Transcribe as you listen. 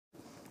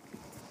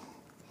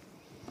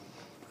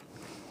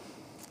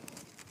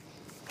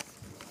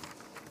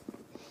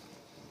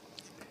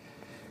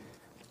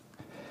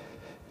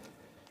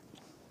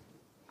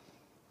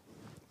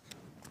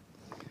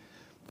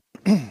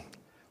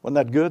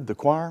Wasn't that good, the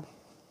choir?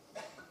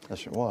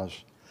 Yes, it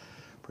was.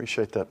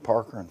 Appreciate that,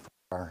 Parker, and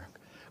our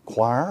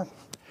choir.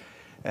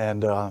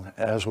 And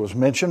as was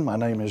mentioned, my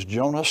name is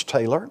Jonas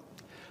Taylor.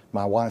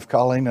 My wife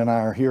Colleen and I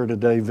are here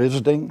today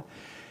visiting,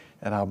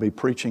 and I'll be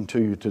preaching to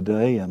you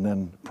today and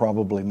then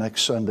probably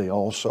next Sunday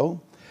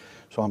also.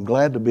 So I'm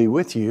glad to be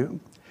with you.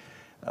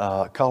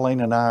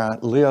 Colleen and I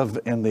live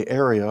in the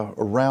area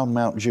around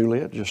Mount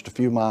Juliet, just a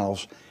few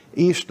miles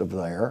east of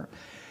there.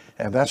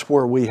 And that's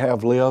where we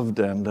have lived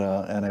and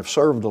have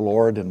served the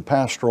Lord in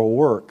pastoral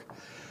work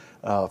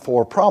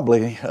for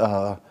probably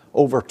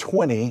over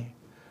 20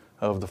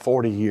 of the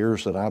 40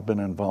 years that I've been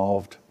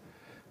involved,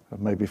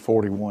 maybe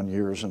 41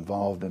 years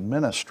involved in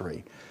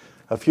ministry.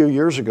 A few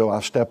years ago,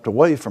 I stepped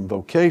away from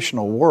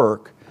vocational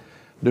work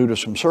due to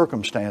some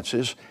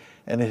circumstances,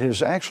 and it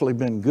has actually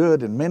been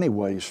good in many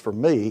ways for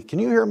me. Can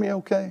you hear me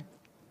okay?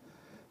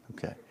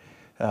 Okay.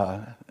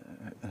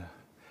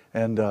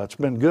 It's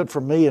been good for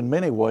me in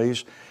many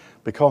ways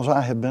because I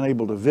have been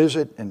able to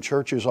visit in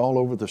churches all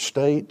over the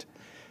state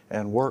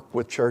and work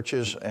with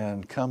churches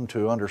and come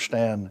to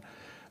understand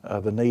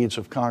the needs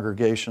of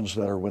congregations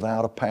that are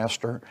without a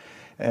pastor.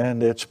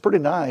 And it's pretty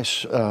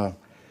nice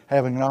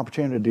having an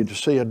opportunity to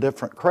see a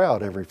different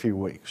crowd every few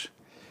weeks.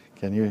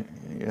 Can you,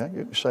 yeah,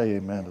 you can say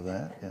amen to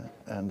that. Yeah.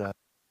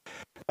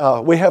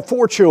 And we have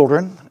 4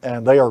 children,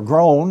 and they are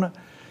grown.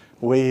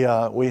 We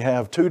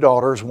have 2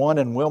 daughters, one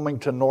in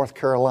Wilmington, North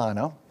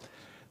Carolina,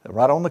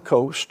 right on the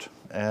coast,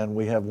 and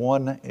we have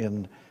one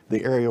in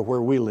the area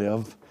where we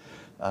live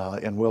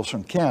in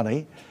Wilson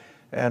County.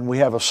 And we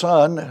have a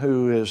son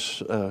who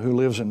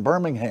lives in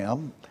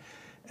Birmingham,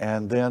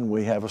 and then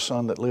we have a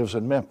son that lives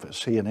in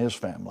Memphis, he and his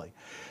family.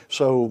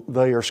 So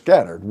they are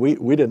scattered.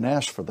 We didn't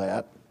ask for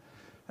that,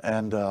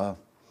 and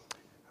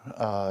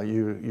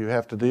you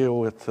have to deal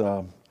with,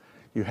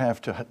 we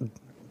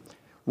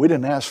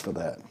didn't ask for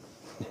that.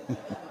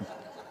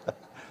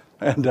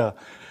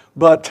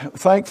 But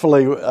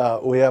thankfully,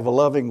 we have a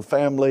loving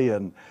family,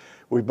 and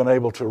we've been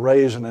able to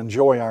raise and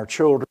enjoy our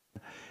children,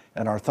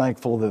 and are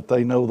thankful that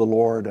they know the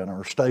Lord and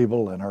are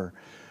stable and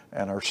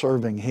are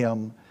serving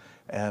Him,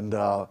 and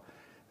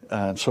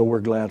so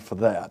we're glad for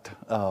that.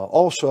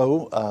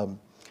 Also,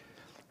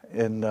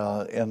 in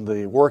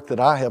the work that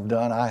I have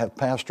done, I have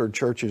pastored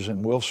churches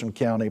in Wilson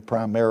County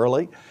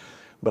primarily,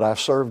 but I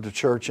served a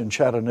church in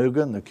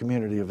Chattanooga in the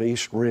community of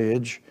East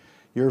Ridge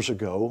years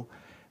ago.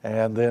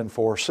 And then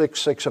for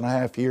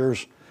 6.5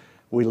 years,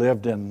 we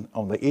lived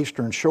on the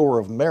eastern shore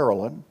of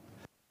Maryland,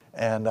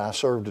 and I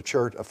served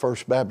a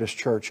First Baptist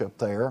church up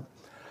there.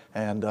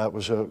 And it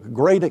was a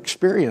great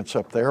experience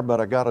up there, but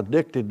I got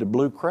addicted to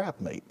blue crab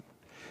meat.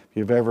 If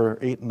you've ever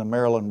eaten the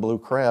Maryland blue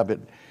crab,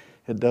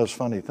 it does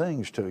funny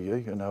things to you,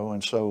 you know.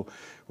 And so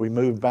we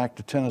moved back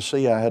to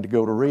Tennessee. I had to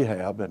go to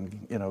rehab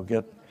and, you know,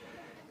 get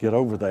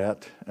over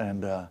that.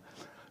 And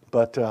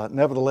but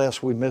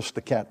nevertheless, we missed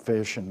the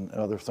catfish and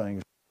other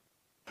things,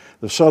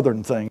 the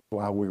southern things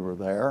while we were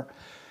there.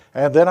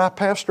 And then I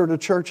pastored a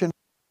church in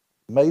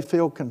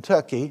Mayfield,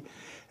 Kentucky,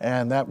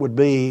 and that would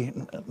be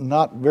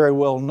not very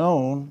well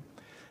known,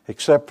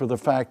 except for the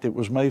fact it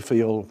was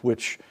Mayfield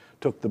which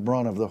took the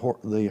brunt of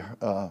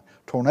the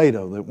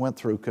tornado that went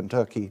through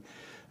Kentucky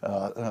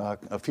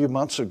a few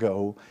months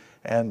ago,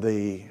 and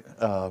the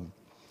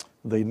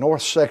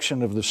north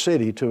section of the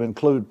city, to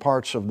include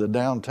parts of the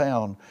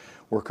downtown,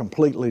 were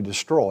completely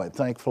destroyed.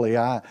 Thankfully,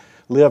 I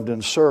lived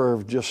and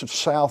served just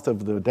south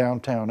of the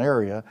downtown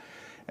area,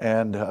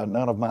 and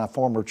none of my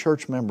former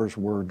church members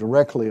were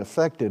directly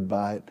affected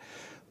by it,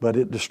 but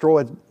it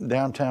destroyed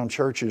downtown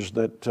churches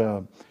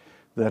that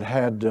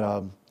had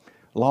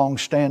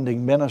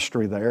long-standing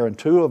ministry there, and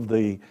 2 of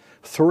the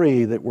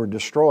 3 that were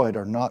destroyed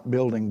are not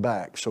building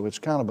back. So it's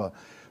kind of a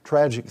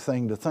tragic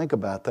thing to think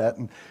about that.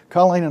 And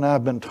Colleen and I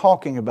have been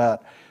talking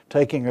about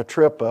taking a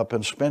trip up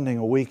and spending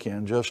a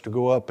weekend just to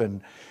go up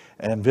and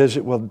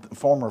visit with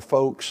former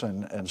folks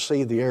and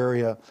see the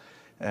area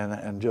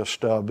and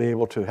just be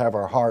able to have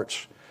our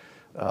hearts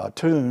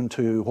tuned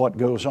to what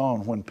goes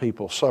on when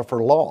people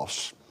suffer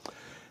loss.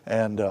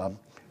 And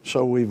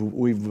so we've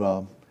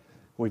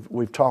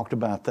talked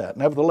about that.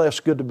 Nevertheless,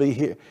 good to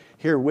be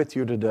here with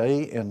you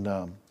today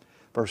in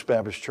First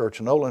Baptist Church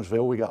in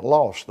Owensville. We got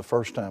lost the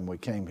first time we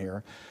came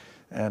here,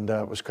 and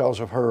it was because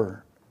of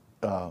her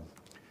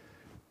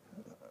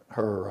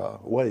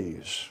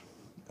ways.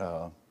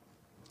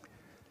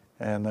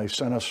 And they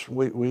sent us,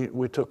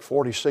 we took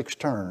 46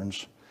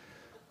 turns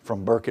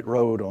from Burkett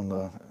Road on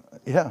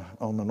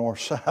the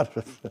north side.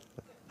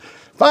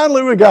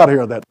 Finally, we got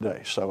here that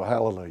day, so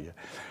hallelujah.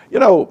 You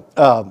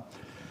know,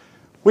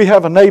 we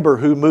have a neighbor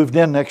who moved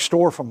in next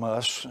door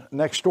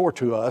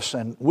to us,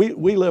 and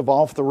we live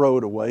off the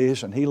road a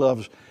ways, and he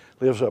lives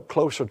up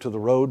closer to the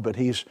road, but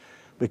he's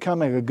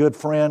becoming a good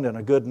friend and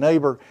a good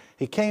neighbor.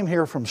 He came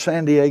here from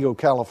San Diego,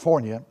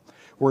 California,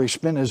 where he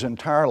spent his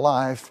entire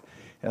life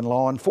in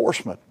law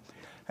enforcement.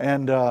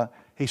 And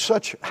he's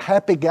such a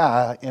happy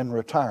guy in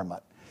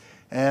retirement.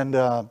 And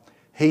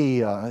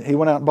he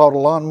went out and bought a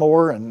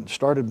lawnmower and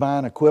started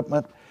buying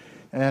equipment.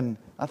 And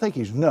I think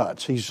he's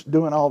nuts. He's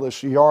doing all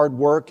this yard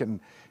work and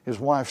his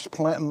wife's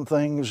planting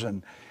things,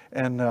 and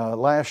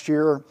last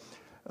year,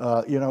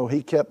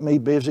 he kept me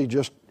busy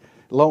just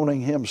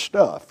loaning him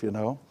stuff,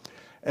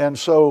 And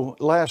so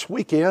last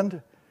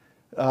weekend,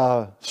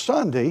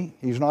 Sunday,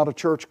 he's not a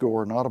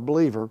churchgoer, not a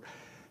believer,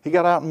 he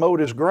got out and mowed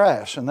his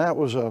grass, and that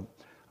was a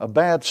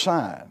bad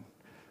sign,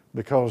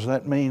 because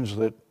that means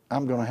that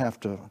I'm going to have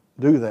to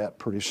do that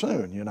pretty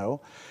soon,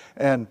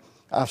 And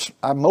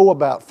I mow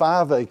about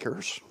 5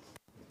 acres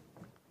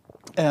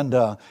and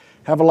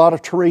have a lot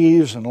of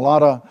trees and a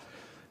lot of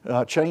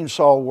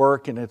chainsaw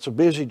work, and it's a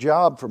busy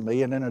job for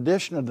me. And in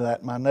addition to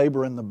that, my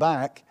neighbor in the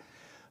back,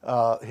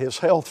 his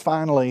health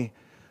finally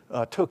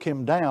took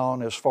him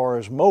down as far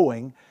as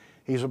mowing.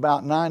 He's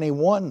about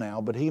 91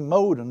 now, but he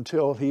mowed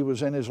until he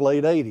was in his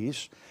late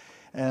 80s.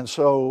 And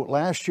so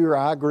last year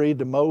I agreed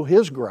to mow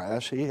his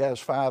grass. He has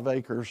 5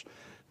 acres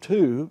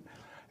too.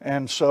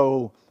 And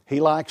so he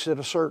likes it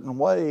a certain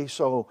way,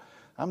 so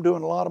I'm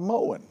doing a lot of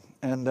mowing.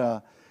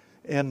 And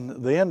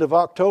in the end of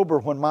October,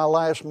 when my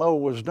last mow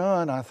was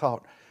done, I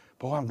thought,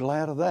 boy, I'm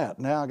glad of that.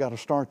 Now I got to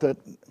start that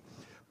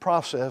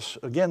process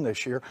again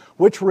this year,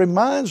 which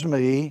reminds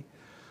me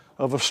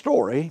of a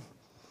story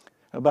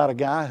about a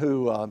guy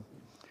who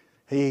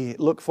he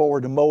looked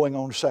forward to mowing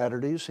on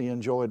Saturdays. He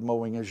enjoyed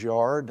mowing his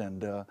yard,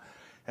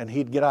 and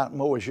he'd get out and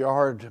mow his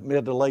yard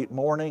mid to late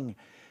morning,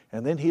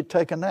 and then he'd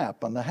take a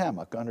nap on the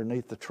hammock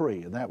underneath the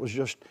tree, and that was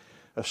just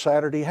a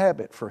Saturday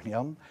habit for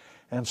him.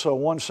 And so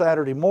one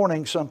Saturday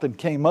morning, something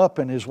came up,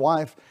 and his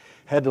wife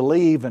had to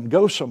leave and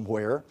go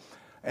somewhere,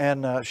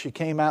 and she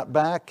came out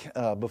back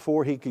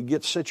before he could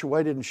get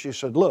situated, and she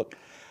said, "Look,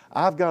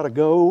 I've got to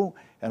go,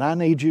 and I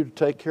need you to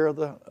take care of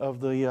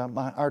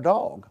our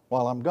dog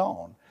while I'm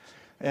gone,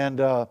 and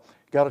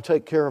got to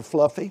take care of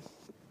Fluffy."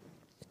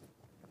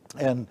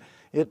 And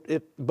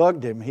it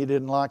bugged him. He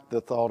didn't like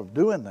the thought of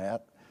doing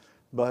that,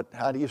 but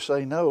how do you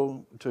say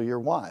no to your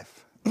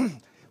wife?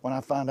 When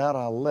I find out,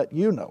 I'll let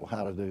you know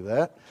how to do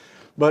that.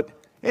 But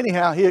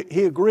anyhow,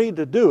 he agreed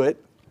to do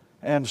it,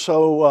 and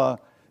so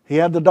he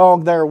had the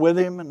dog there with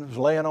him and was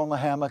laying on the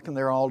hammock, and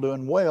they're all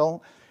doing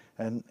well,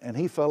 and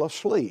he fell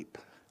asleep.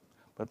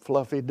 But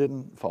Fluffy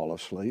didn't fall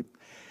asleep.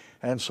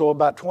 And so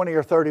about 20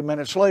 or 30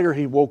 minutes later,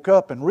 he woke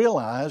up and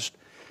realized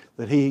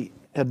that he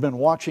had been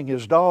watching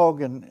his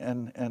dog,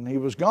 and he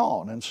was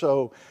gone. And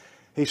so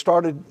he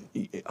started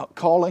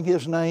calling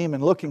his name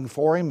and looking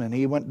for him, and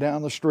he went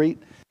down the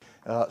street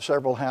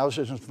several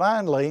houses, and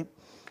finally,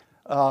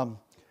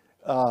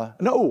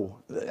 no,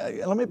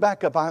 let me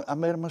back up. I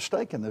made a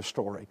mistake in this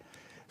story.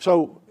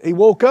 So he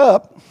woke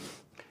up,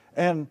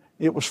 and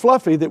it was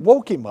Fluffy that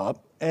woke him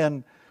up,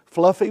 and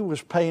Fluffy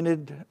was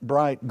painted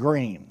bright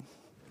green,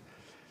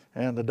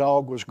 and the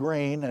dog was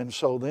green, and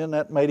so then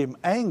that made him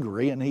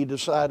angry, and he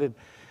decided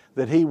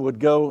that he would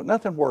go,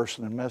 nothing worse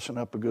than messing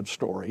up a good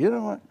story, you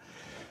know what?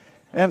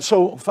 And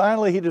so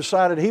finally he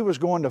decided he was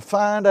going to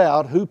find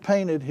out who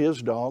painted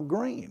his dog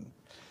green.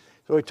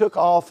 So he took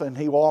off and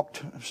he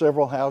walked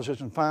several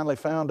houses and finally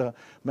found a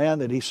man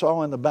that he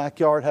saw in the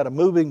backyard, had a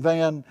moving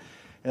van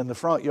in the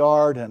front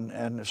yard,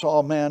 and saw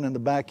a man in the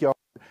backyard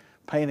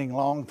painting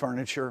lawn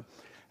furniture.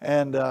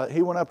 And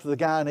he went up to the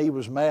guy, and he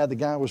was mad. The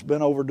guy was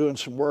bent over doing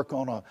some work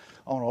on a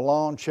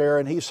lawn chair,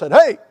 and he said,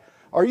 "Hey,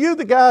 are you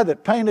the guy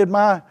that painted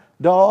my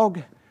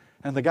dog?"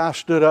 And the guy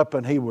stood up,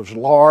 and he was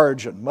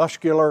large and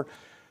muscular,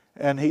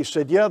 and he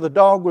said, "Yeah, the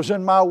dog was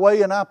in my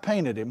way, and I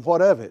painted him.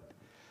 What of it?"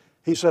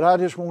 He said, "I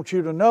just want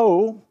you to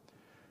know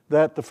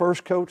that the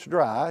first coat's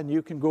dry, and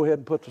you can go ahead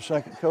and put the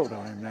second coat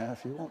on him now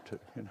if you want to."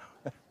 You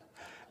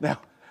know,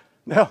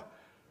 now,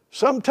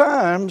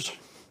 sometimes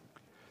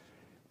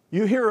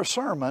you hear a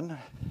sermon,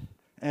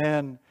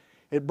 and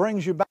it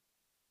brings you back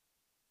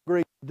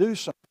to do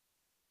something.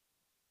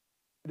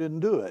 You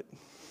didn't do it,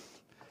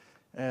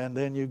 and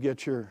then you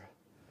get your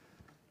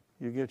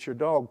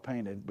dog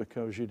painted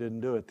because you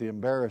didn't do it. The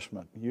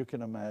embarrassment. You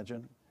can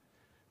imagine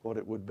what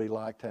it would be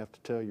like to have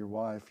to tell your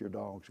wife her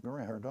dog's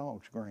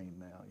green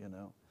now, you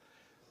know.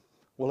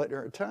 Well,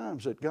 there are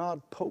times that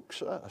God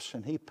pokes us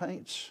and He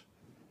paints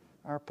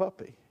our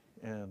puppy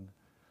in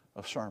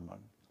a sermon.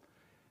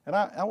 And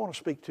I want to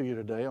speak to you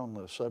today on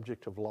the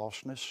subject of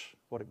lostness,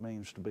 what it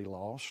means to be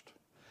lost.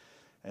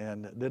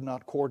 And it did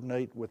not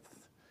coordinate with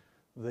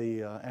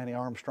the Annie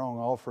Armstrong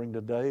offering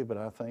today, but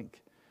I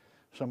think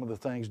some of the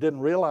things,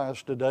 didn't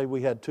realize today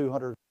we had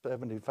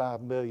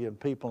 275 million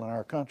people in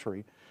our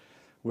country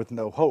with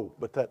no hope,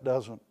 but that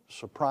doesn't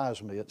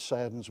surprise me. It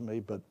saddens me,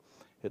 but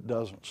it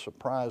doesn't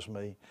surprise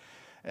me.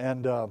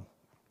 And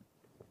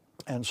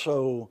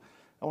so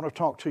I want to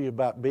talk to you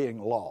about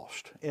being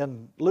lost.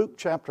 In Luke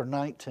chapter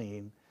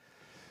 19,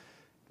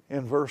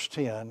 in verse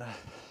 10,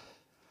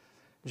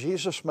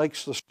 Jesus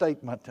makes the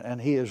statement,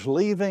 and he is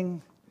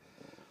leaving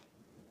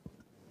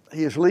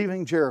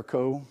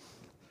Jericho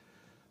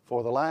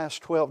for the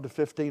last 12 to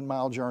 15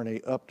 mile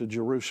journey up to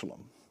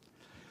Jerusalem.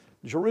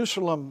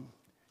 Jerusalem,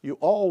 you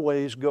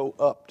always go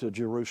up to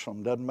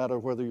Jerusalem. Doesn't matter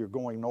whether you're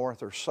going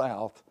north or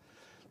south,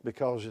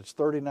 because it's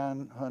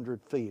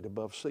 3,900 feet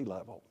above sea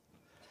level.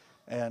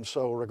 And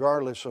so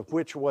regardless of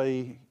which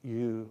way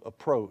you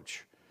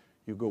approach,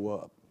 you go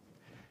up.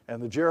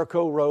 And the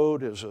Jericho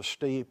Road is a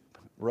steep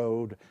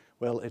road.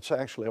 Well, it's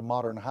actually a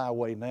modern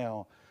highway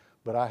now,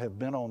 but I have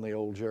been on the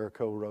old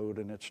Jericho Road,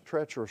 and it's a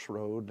treacherous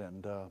road,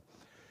 and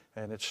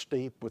it's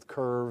steep with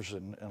curves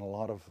and a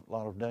lot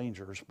of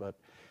dangers. But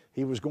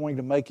he was going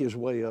to make his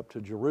way up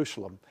to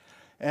Jerusalem.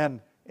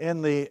 And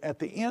at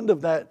the end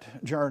of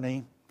that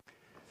journey,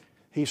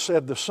 he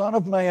said, the Son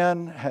of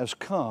Man has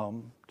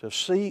come to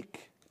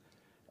seek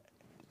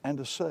and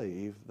to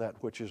save that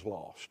which is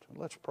lost.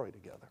 Let's pray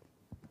together.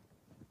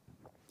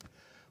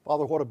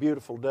 Father, what a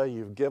beautiful day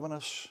you've given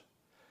us.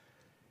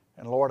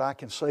 And Lord, I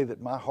can say that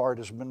my heart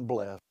has been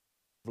blessed.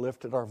 We've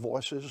lifted our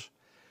voices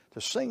to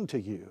sing to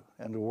you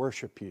and to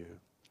worship you.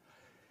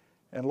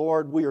 And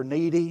Lord, we are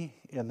needy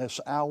in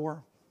this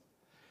hour,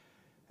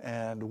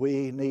 and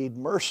we need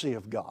mercy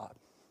of God,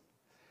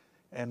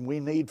 and we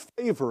need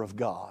favor of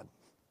God,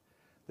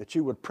 that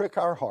you would prick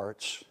our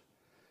hearts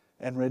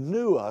and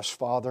renew us,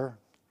 Father,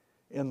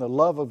 in the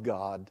love of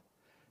God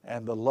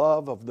and the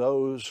love of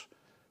those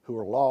who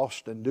are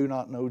lost and do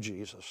not know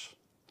Jesus.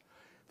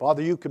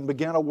 Father, you can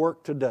begin a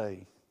work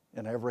today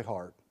in every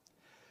heart.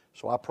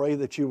 So I pray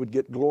that you would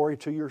get glory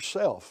to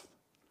yourself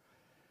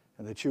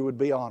and that you would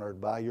be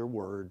honored by your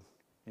word.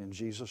 In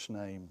Jesus'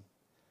 name,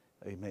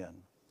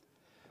 amen.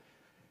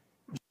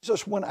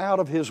 Jesus went out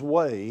of his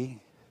way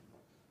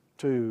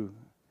to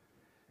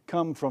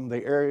come from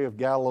the area of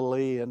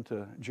Galilee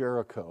into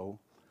Jericho,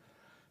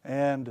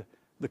 and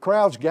the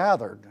crowds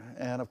gathered.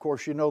 And of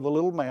course, you know the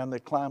little man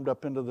that climbed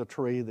up into the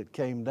tree that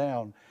came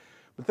down.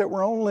 But there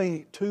were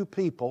only two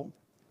people,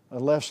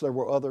 unless there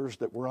were others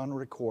that were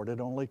unrecorded,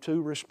 only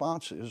two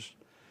responses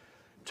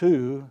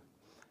to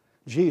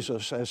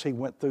Jesus as he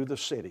went through the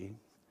city,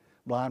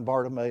 blind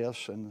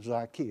Bartimaeus and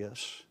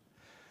Zacchaeus.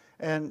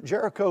 And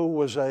Jericho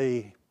was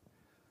a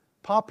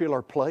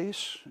popular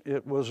place.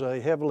 It was a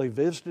heavily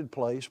visited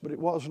place, but it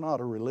was not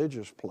a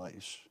religious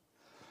place.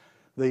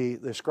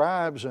 The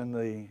scribes and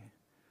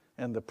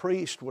the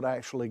priest would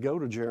actually go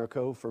to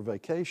Jericho for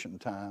vacation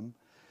time,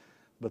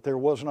 but there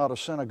was not a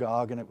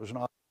synagogue and it was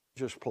not a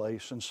religious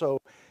place. And so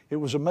it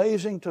was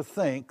amazing to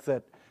think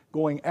that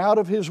going out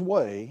of his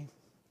way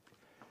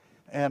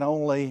and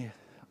only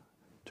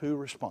to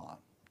respond.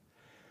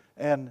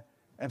 And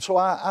so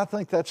I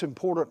think that's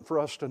important for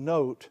us to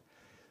note,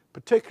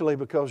 particularly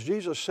because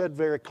Jesus said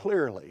very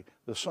clearly,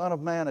 the Son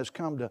of Man has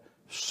come to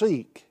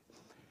seek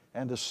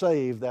and to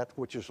save that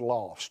which is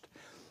lost.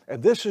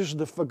 And this is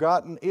the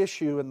forgotten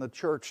issue in the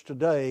church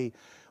today.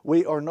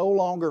 We are no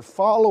longer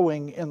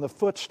following in the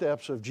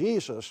footsteps of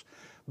Jesus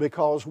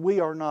because we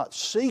are not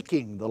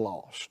seeking the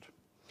lost.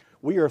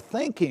 We are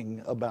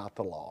thinking about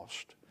the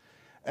lost.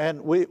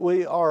 And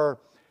we are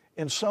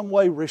in some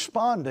way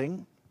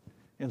responding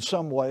in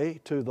some way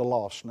to the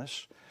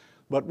lostness,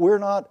 but we're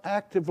not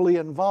actively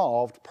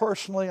involved,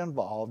 personally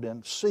involved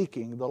in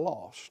seeking the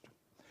lost.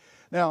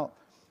 Now,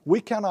 we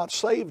cannot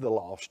save the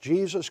lost.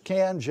 Jesus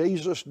can,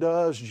 Jesus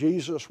does,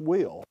 Jesus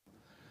will.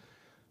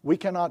 We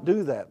cannot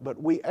do that,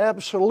 but we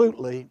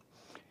absolutely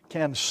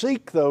can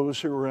seek those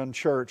who are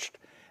unchurched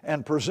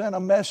and present a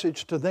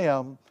message to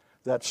them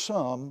that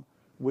some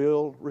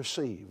will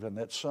receive and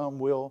that some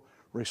will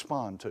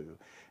respond to.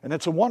 And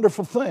it's a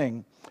wonderful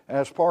thing,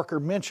 as Parker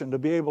mentioned, to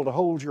be able to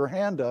hold your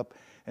hand up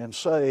and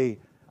say,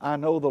 I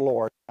know the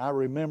Lord. I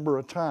remember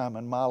a time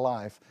in my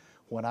life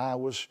when I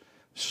was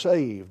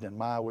saved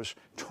and I was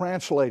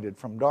translated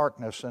from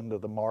darkness into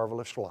the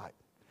marvelous light.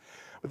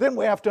 But then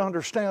we have to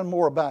understand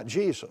more about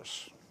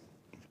Jesus.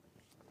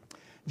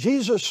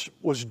 Jesus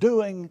was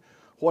doing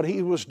what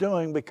he was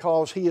doing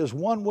because he is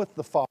one with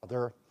the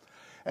Father,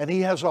 and he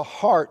has a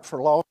heart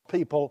for lost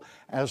people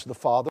as the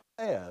Father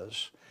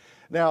has.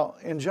 Now,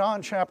 in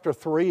John chapter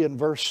 3 and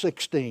verse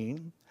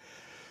 16,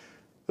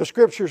 the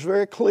Scripture is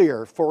very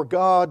clear. For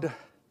God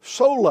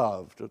so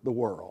loved the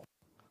world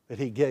that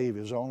he gave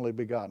his only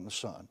begotten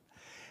Son.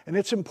 And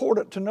it's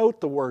important to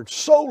note the word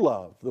so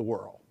loved the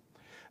world.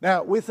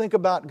 Now, we think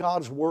about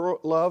God's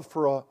love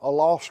for a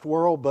lost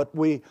world, but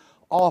we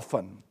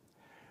often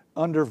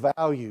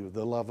undervalue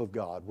the love of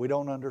God. We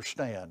don't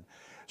understand.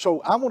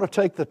 So I want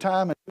to take the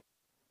time and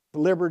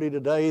liberty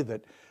today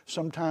that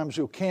sometimes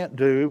you can't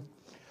do,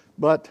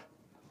 but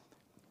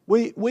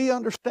we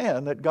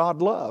understand that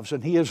God loves,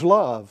 and he is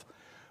love.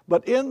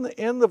 But in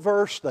the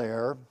verse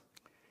there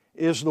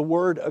is the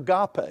word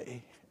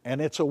agape, and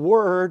it's a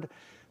word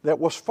that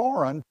was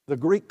foreign to the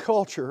Greek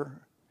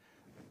culture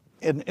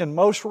in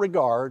most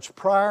regards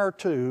prior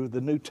to the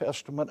New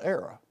Testament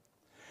era.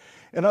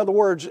 In other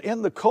words,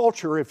 in the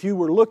culture, if you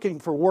were looking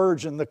for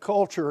words in the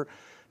culture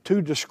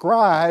to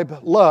describe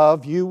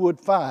love, you would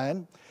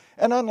find,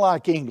 and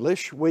unlike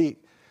English, we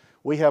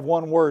have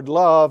one word,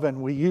 love,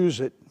 and we use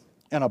it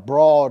in a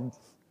broad,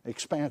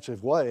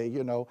 expansive way.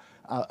 You know,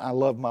 I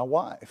love my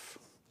wife.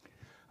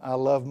 I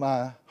love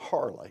my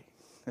Harley.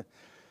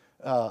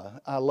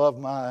 I love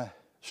my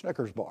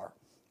Snickers bar,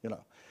 you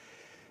know.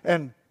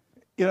 And,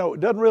 you know, it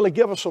doesn't really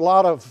give us a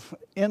lot of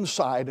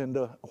insight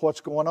into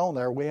what's going on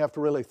there. We have to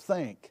really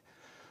think.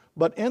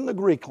 But in the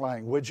Greek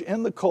language,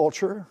 in the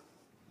culture,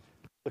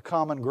 the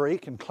common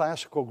Greek and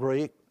classical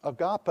Greek,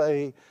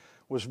 agape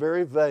was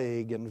very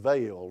vague and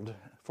veiled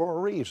for a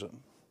reason.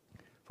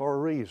 For a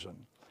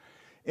reason.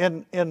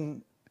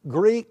 In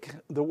Greek,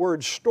 the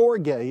word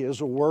storge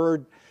is a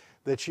word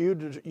that's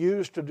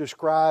used to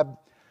describe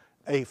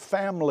a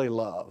family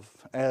love,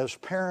 as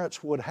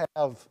parents would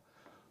have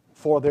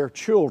for their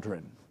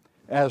children,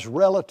 as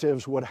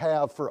relatives would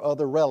have for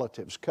other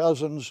relatives,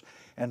 cousins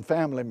and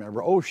family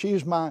member. Oh,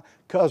 she's my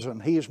cousin,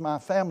 he's my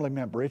family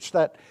member. It's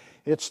that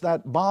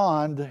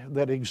bond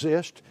that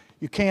exists.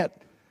 You can't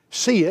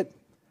see it,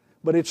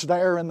 but it's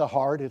there in the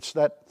heart. It's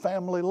that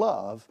family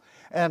love.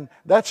 And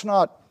that's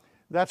not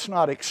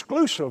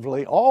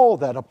exclusively all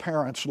that a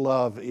parent's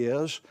love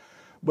is,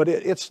 but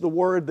it's the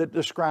word that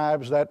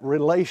describes that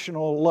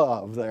relational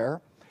love there.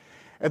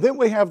 And then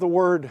we have the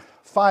word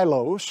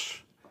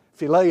philos,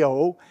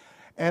 phileo,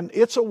 and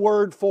it's a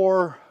word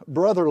for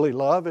brotherly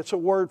love. It's a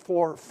word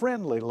for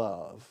friendly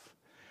love.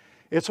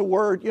 It's a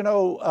word,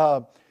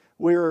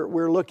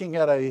 we're looking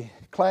at a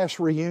class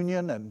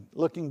reunion and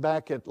looking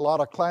back at a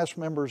lot of class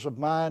members of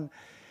mine,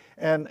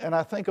 and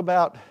I think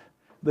about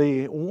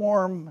the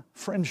warm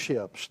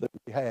friendships that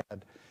we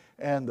had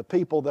and the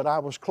people that I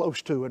was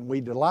close to and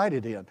we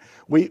delighted in.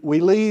 We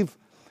leave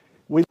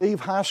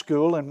high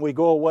school and we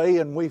go away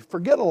and we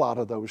forget a lot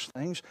of those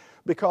things,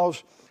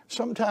 because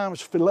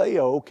sometimes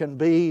phileo can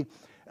be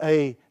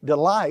a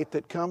delight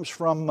that comes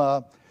from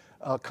a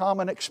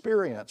common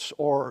experience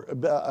or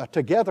a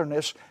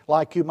togetherness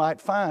like you might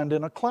find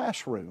in a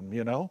classroom,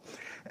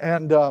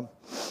 And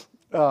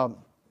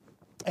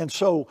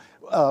so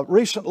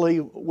recently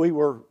we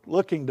were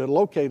looking to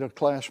locate a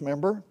class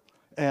member,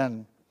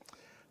 and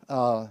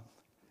a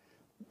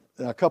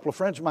couple of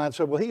friends of mine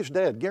said, well, he's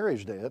dead,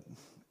 Gary's dead.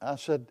 I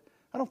said,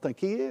 I don't think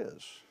he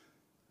is.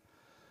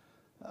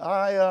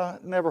 I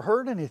never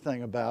heard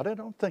anything about it. I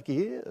don't think he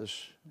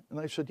is. And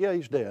they said, yeah,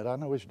 he's dead. I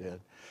know he's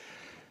dead.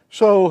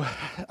 So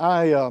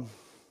I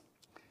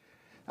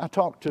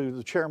talked to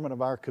the chairman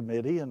of our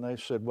committee, and they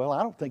said, well,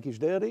 I don't think he's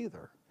dead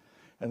either.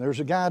 And there's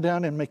a guy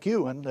down in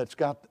McEwen that's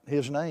got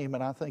his name,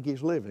 and I think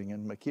he's living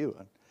in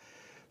McEwen.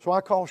 So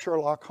I called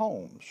Sherlock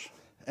Holmes,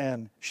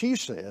 and she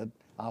said,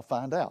 I'll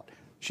find out.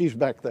 She's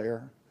back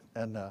there,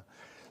 and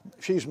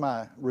she's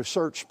my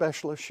research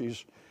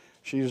specialist.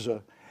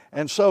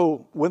 And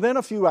so within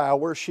a few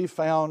hours, she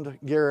found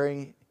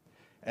Gary,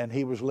 and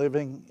he was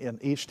living in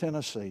East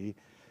Tennessee,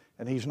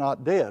 and he's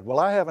not dead. Well,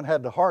 I haven't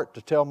had the heart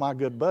to tell my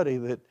good buddy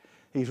that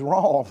he's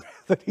wrong,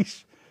 that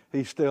he's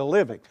still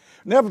living.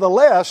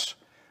 Nevertheless,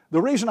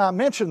 the reason I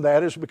mention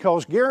that is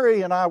because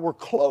Gary and I were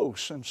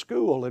close in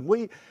school, and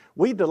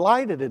we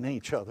delighted in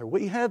each other.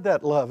 We had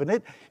that love,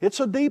 and it's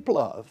a deep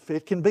love.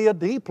 It can be a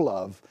deep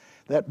love,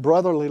 that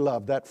brotherly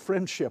love, that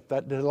friendship,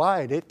 that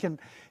delight. It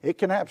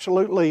can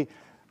absolutely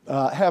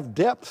have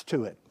depth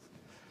to it.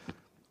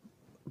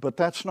 But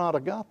that's not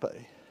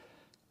agape,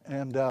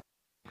 and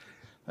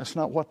that's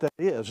not what that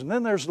is. And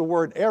then there's the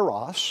word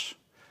eros.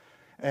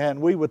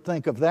 And we would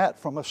think of that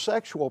from a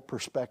sexual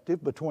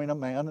perspective between a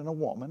man and a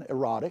woman,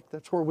 erotic.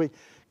 That's where we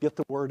get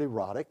the word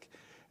erotic.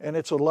 And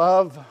it's a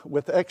love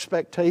with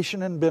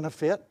expectation and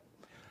benefit.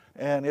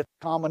 And it's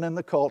common in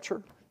the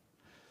culture.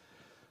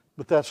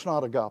 But that's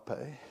not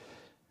agape.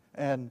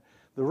 And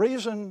the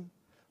reason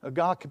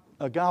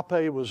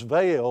agape was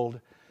veiled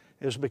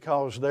is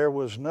because there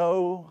was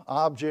no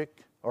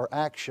object or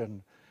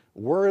action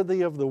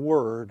worthy of the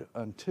word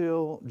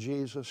until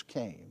Jesus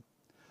came.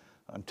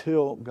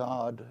 Until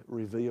God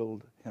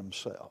revealed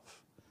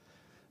himself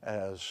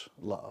as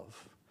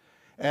love.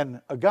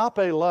 And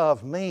agape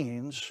love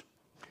means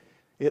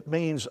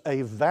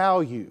a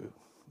value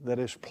that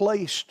is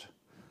placed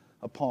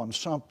upon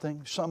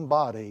something,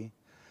 somebody,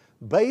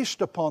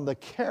 based upon the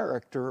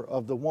character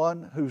of the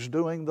one who's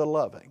doing the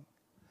loving.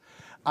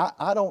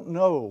 I don't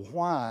know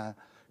why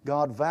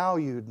God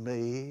valued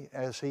me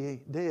as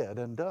he did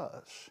and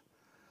does,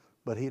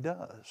 but he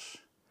does.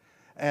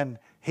 And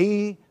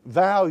he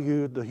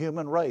valued the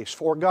human race.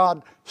 For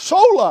God so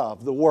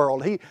loved the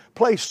world. He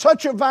placed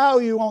such a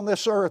value on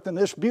this earth and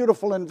this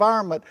beautiful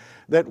environment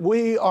that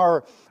we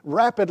are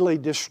rapidly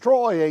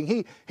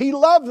destroying. He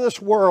loved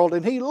this world,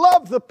 and he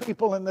loved the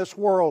people in this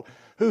world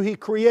who he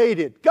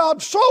created.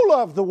 God so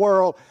loved the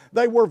world,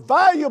 they were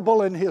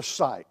valuable in his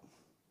sight.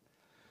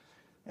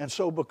 And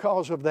so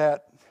because of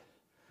that,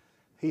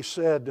 he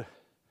said,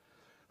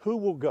 who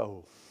will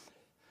go?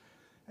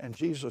 And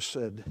Jesus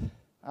said,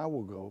 I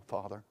will go,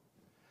 Father.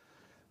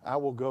 I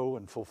will go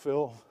and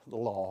fulfill the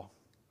law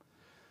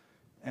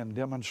and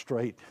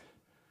demonstrate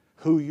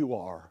who you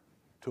are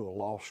to a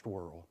lost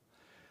world.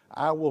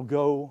 I will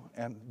go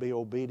and be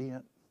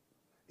obedient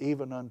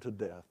even unto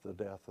death, the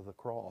death of the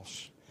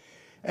cross.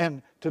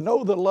 And to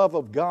know the love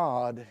of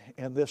God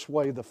in this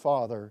way, the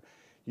Father,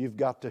 you've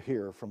got to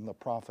hear from the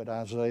prophet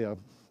Isaiah.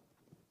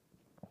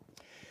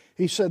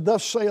 He said,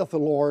 thus saith the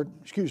Lord,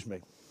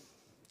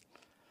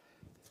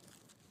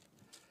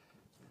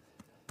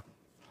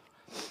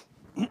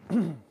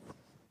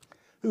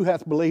 who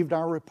hath believed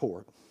our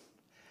report,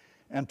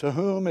 and to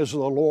whom is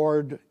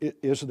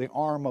the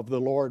arm of the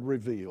Lord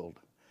revealed?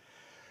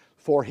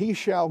 For he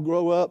shall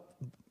grow up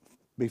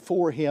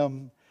before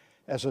him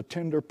as a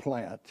tender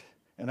plant,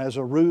 and as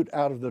a root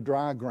out of the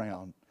dry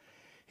ground.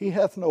 He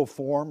hath no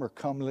form or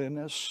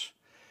comeliness,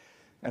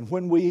 and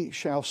when we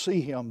shall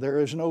see him, there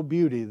is no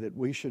beauty that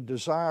we should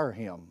desire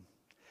him.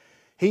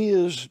 He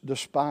is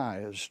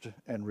despised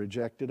and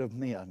rejected of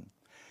men.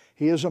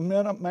 He is a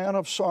man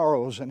of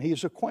sorrows, and he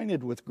is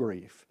acquainted with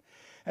grief.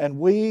 And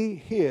we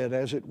hid,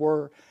 as it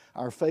were,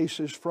 our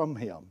faces from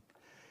him.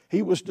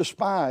 He was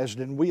despised,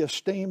 and we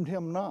esteemed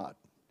him not.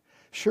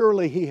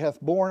 Surely he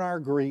hath borne our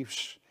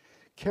griefs,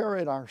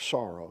 carried our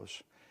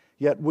sorrows.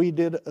 Yet we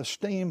did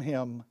esteem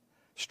him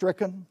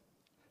stricken,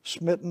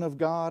 smitten of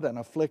God, and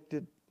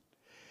afflicted.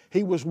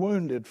 He was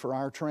wounded for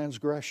our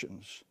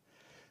transgressions.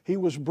 He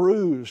was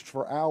bruised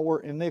for our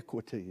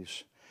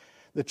iniquities.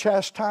 The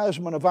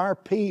chastisement of our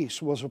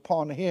peace was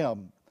upon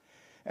him,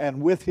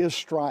 and with his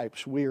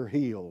stripes we are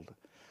healed.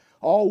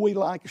 All we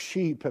like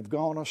sheep have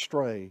gone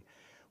astray.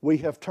 We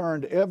have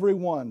turned every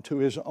one to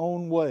his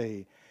own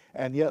way,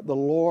 and yet the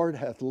Lord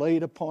hath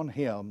laid upon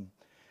him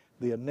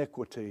the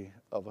iniquity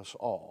of us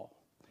all.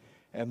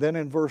 And then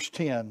in verse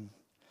 10,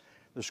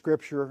 the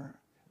Scripture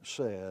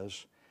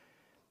says,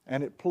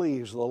 and it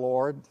pleased the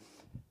Lord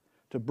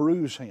to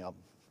bruise him,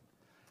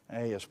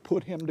 and he has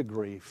put him to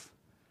grief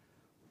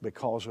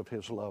because of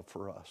his love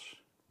for us.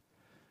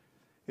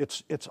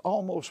 It's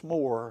almost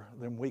more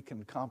than we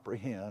can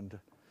comprehend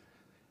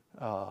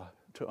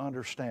to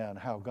understand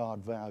how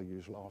God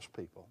values lost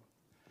people,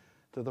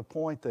 to the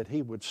point that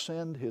he would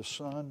send his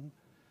Son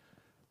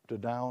to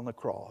die on the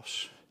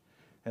cross,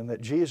 and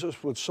that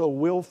Jesus would so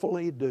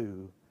willfully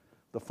do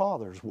the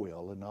Father's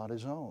will and not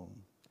his own.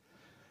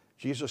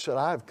 Jesus said,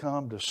 I have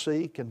come to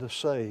seek and to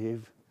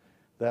save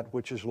that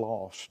which is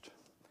lost.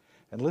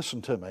 And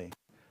listen to me,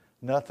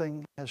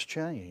 nothing has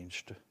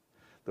changed.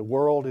 The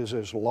world is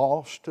as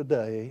lost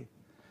today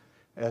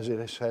as it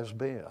has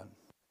been.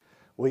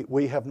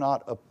 We have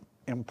not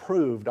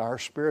improved our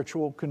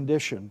spiritual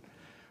condition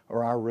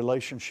or our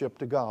relationship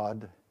to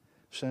God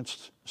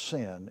since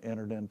sin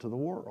entered into the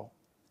world.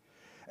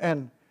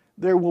 And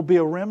there will be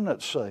a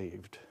remnant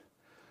saved,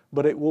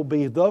 but it will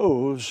be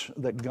those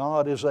that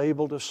God is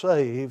able to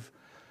save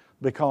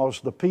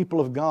because the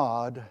people of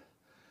God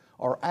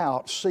are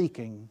out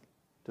seeking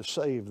to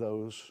save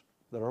those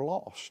that are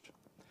lost.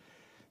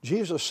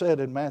 Jesus said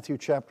in Matthew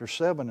chapter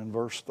 7 and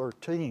verse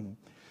 13,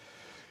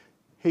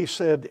 he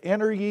said,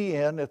 enter ye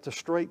in at the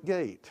strait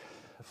gate,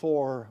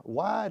 for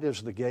wide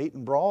is the gate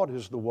and broad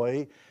is the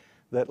way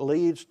that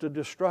leads to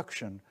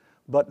destruction,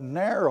 but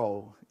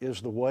narrow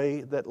is the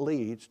way that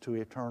leads to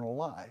eternal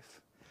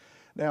life.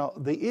 Now,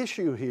 the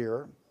issue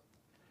here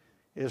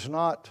is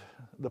not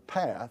the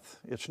path,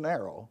 it's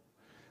narrow,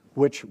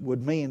 which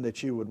would mean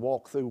that you would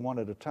walk through one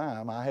at a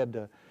time.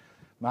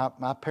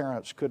 My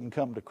parents couldn't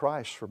come to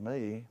Christ for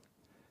me.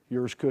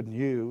 Yours couldn't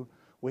you.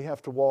 We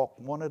have to walk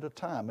one at a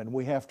time, and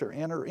we have to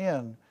enter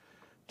in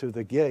to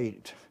the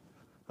gate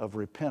of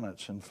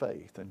repentance and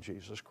faith in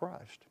Jesus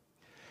Christ.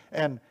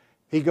 And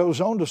he goes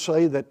on to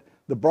say that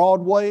the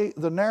broad way,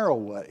 the narrow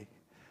way.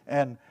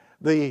 And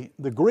the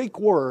Greek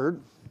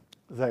word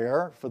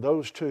there for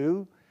those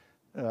two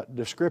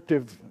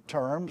descriptive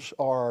terms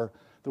are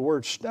the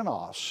word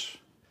stenos,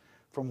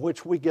 from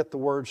which we get the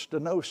word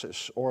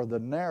stenosis, or the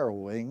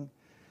narrowing,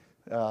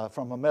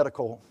 from a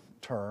medical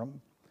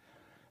term.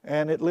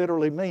 And it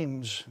literally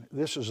means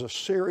this is a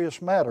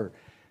serious matter.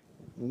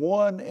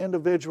 One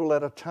individual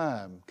at a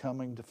time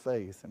coming to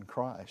faith in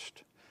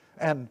Christ.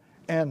 And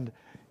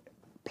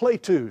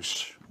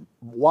Platus,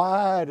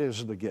 wide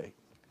is the gate,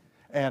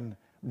 and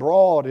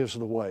broad is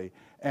the way,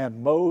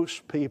 and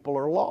most people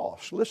are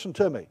lost. Listen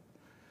to me.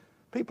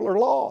 People are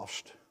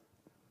lost.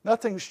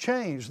 Nothing's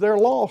changed. They're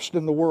lost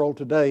in the world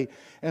today.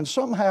 And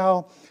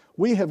somehow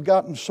we have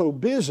gotten so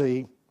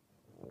busy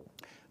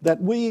that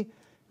we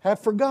have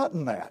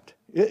forgotten that.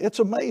 It's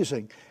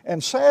amazing.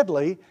 And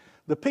sadly,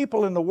 the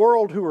people in the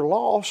world who are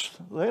lost,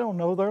 they don't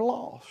know they're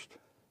lost.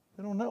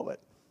 They don't know it.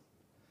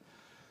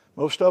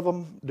 Most of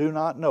them do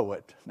not know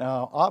it.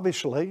 Now,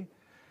 obviously,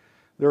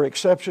 there are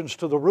exceptions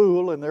to the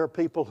rule, and there are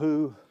people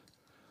who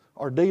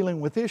are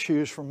dealing with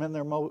issues from in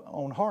their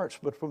own hearts.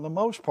 But for the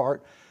most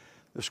part,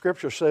 the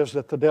Scripture says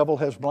that the devil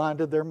has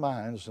blinded their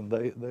minds, and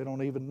they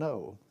don't even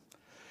know.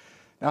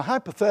 Now,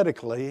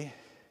 hypothetically,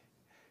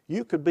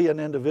 you could be an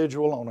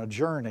individual on a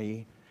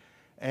journey,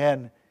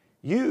 and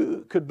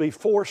you could be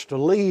forced to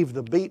leave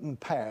the beaten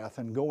path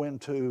and go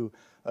into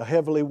a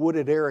heavily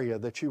wooded area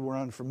that you were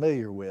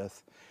unfamiliar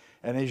with.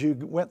 And as you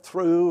went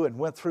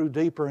through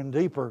deeper and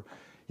deeper,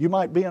 you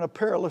might be in a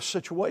perilous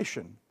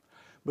situation.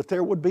 But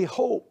there would be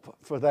hope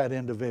for that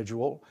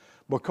individual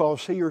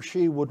because he or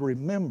she would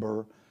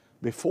remember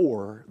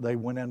before they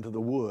went into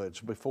the woods,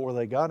 before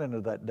they got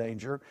into that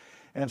danger,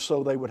 and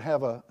so they would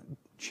have a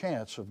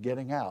chance of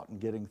getting out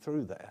and getting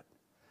through that.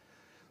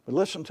 But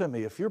listen to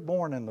me, if you're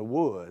born in the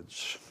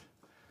woods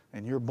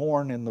and you're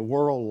born in the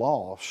world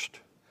lost,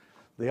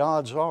 the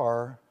odds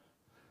are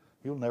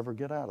you'll never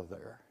get out of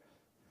there.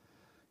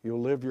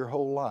 You'll live your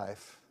whole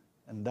life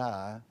and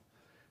die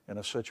in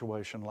a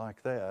situation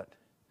like that.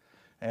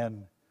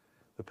 And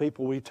the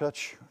people we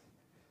touch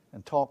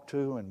and talk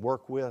to and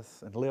work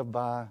with and live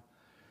by,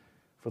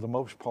 for the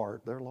most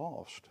part, they're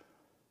lost.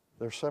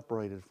 They're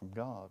separated from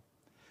God.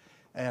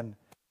 And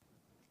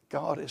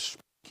God is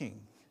speaking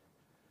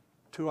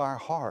to our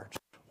hearts.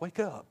 Wake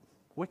up,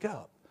 wake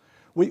up.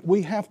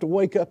 We have to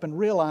wake up and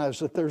realize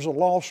that there's a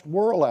lost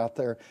world out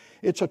there.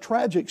 It's a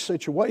tragic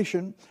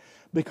situation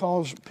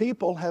because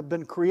people have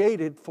been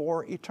created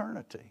for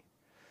eternity.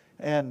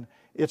 And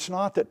it's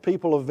not that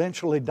people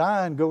eventually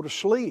die and go to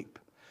sleep.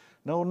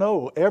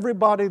 No.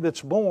 Everybody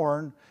that's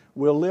born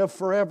will live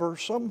forever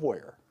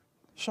somewhere.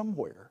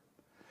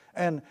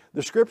 And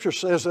the Scripture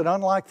says that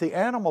unlike the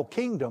animal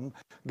kingdom,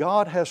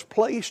 God has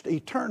placed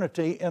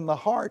eternity in the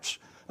hearts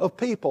of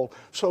people.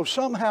 So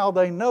somehow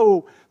they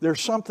know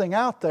there's something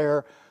out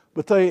there,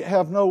 but they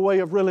have no way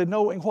of really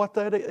knowing what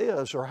that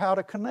is or how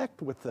to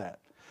connect with that.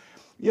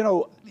 You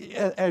know,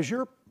 as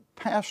your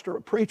pastor,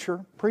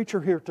 preacher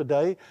here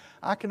today,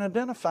 I can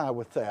identify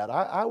with that.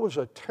 I was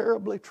a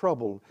terribly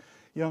troubled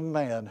young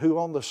man who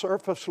on the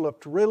surface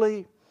looked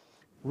really,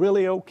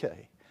 really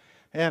okay.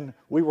 And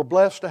we were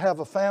blessed to have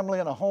a family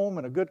and a home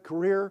and a good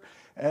career.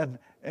 And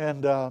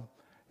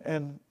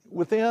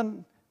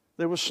within,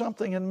 there was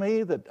something in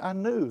me that I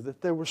knew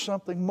that there was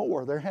something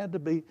more. There had to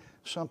be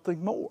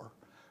something more.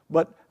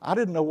 But I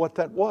didn't know what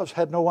that was,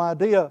 had no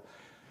idea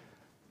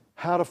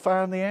how to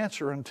find the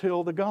answer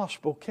until the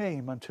gospel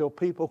came, until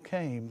people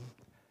came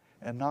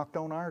and knocked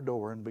on our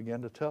door and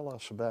began to tell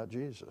us about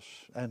Jesus.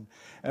 And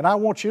I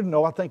want you to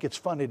know, I think it's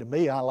funny to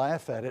me, I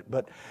laugh at it,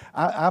 but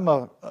I'm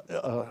an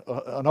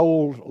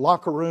old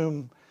locker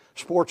room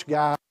sports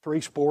guy,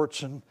 3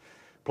 sports, and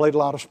played a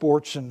lot of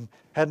sports and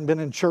hadn't been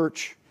in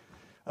church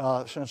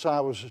since I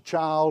was a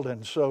child.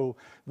 And so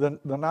the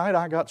night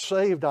I got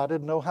saved, I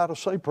didn't know how to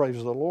say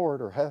praise the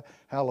Lord or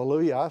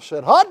hallelujah. I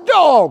said, hot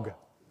dog!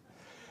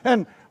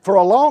 And for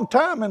a long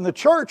time in the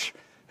church,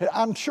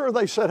 I'm sure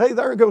they said, hey,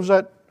 there goes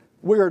that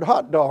weird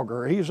hot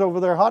dogger. He's over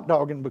there hot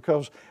dogging,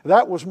 because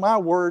that was my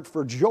word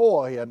for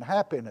joy and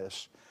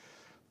happiness.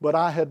 But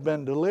I had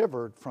been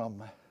delivered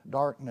from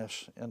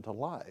darkness into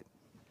light.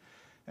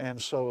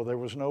 And so there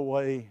was no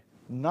way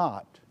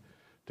not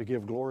to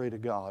give glory to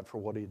God for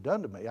what He'd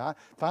done to me. I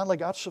finally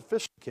got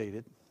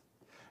sophisticated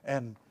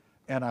and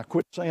I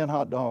quit saying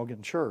hot dog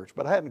in church,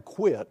 but I hadn't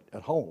quit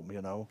at home,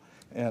 you know.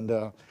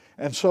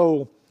 And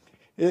so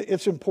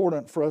it's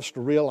important for us to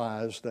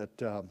realize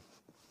that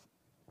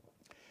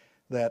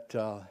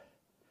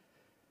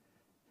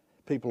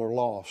people are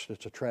lost.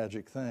 It's a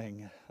tragic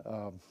thing.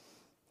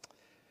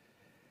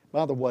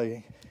 By the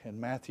way, in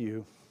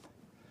Matthew,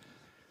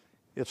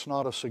 it's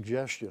not a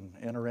suggestion,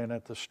 enter in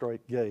at the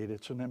straight gate.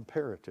 It's an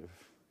imperative.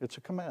 It's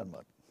a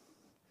commandment.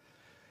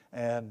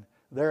 And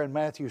there in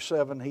Matthew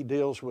 7, He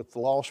deals with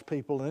lost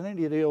people, and then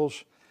He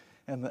deals,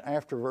 and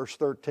after verse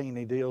 13,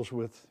 He deals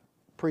with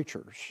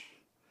preachers.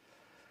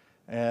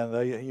 And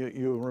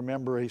you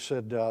remember He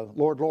said,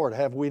 Lord, Lord,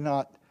 have we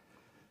not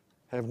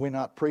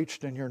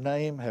preached in Your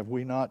name? Have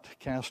we not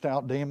cast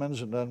out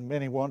demons and done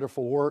many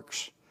wonderful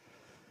works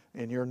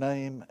in Your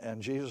name?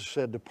 And Jesus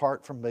said,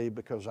 depart from me,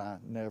 because I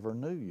never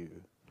knew you.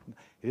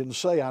 He didn't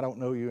say, I don't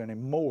know you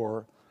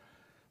anymore.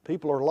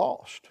 People are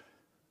lost.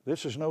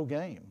 This is no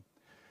game.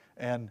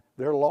 And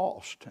they're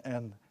lost.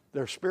 And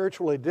they're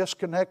spiritually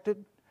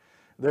disconnected.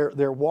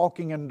 They're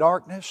walking in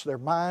darkness. Their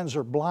minds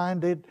are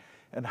blinded.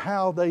 And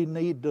how they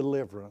need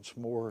deliverance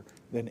more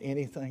than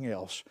anything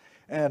else.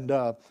 And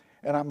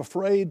I'm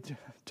afraid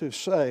to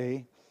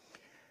say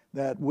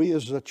that we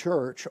as a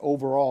church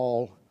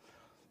overall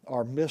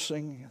are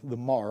missing the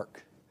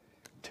mark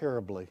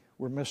terribly.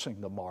 We're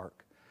missing the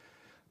mark.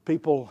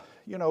 People,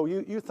 you know,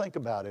 you think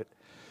about it.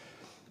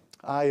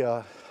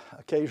 I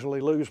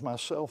occasionally lose my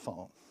cell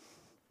phone.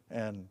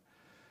 And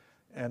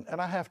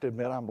I have to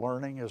admit, I'm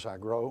learning as I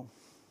grow.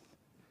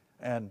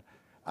 And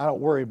I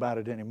don't worry about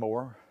it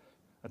anymore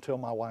until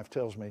my wife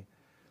tells me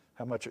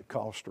how much it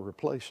costs to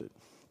replace it.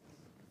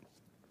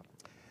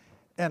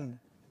 And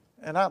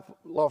I've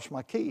lost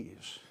my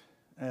keys,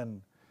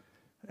 and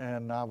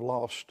I've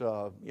lost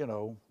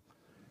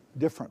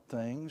different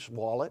things.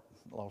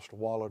 Lost a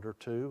wallet or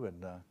two,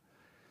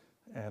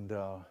 and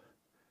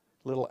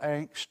little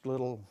angst,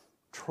 little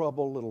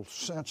trouble, little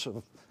sense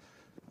of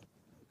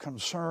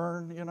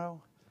concern,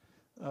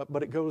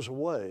 but it goes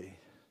away.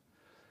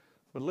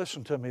 But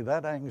listen to me,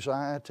 that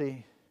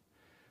anxiety,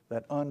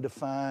 that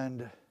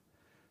undefined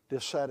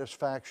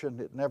dissatisfaction,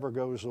 it never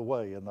goes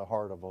away in the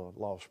heart of a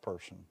lost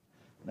person.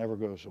 Never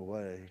goes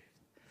away.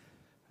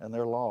 And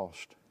they're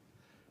lost.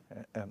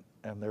 And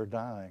they're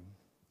dying.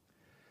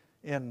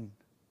 In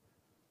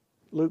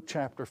Luke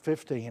chapter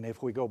 15,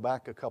 if we go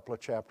back a couple of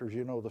chapters,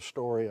 you know the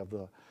story of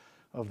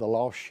the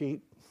lost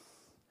sheep.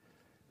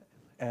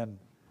 And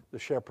the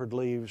shepherd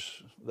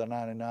leaves the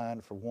 99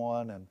 for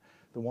one, and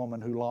the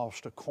woman who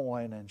lost a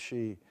coin, and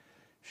she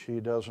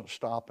doesn't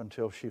stop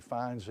until she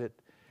finds it.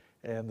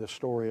 And the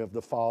story of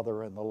the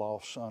father and the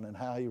lost son, and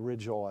how he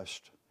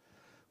rejoiced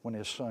when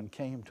his son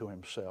came to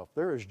himself.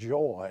 There is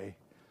joy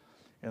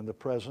in the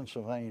presence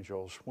of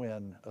angels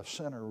when a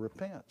sinner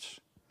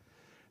repents.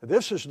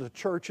 This is the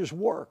church's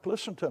work.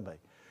 Listen to me.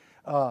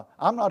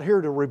 I'm not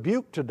here to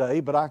rebuke today,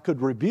 but I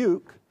could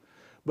rebuke.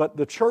 But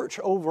the church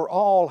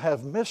overall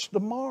have missed the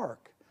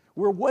mark.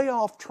 We're way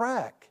off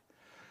track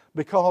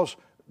because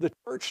the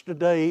church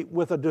today,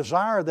 with a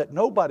desire that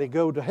nobody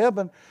go to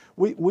heaven,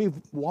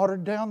 we've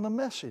watered down the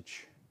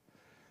message.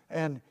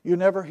 And you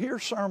never hear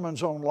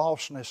sermons on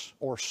lostness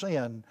or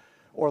sin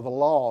or the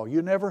law.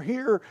 You never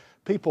hear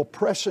people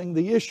pressing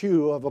the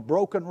issue of a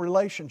broken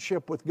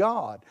relationship with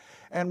God.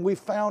 And we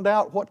found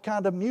out what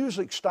kind of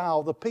music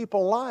style the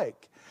people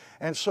like.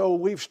 And so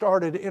we've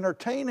started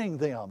entertaining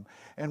them,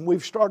 and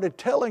we've started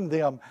telling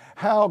them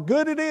how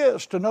good it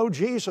is to know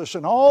Jesus,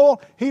 and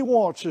all He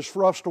wants is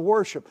for us to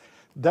worship.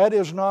 That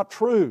is not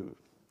true.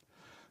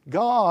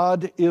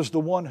 God is the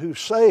one who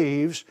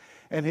saves,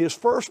 and His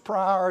first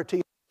priority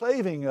in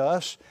saving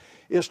us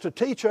is to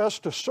teach us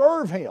to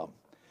serve Him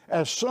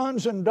as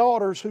sons and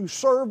daughters who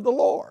serve the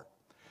Lord.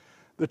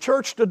 The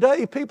church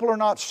today, people are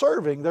not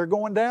serving. They're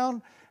going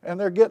down and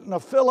they're getting a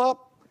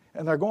fill-up,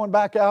 and they're going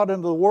back out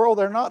into the world.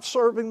 They're not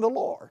serving the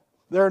Lord.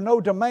 There are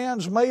no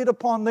demands made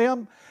upon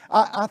them.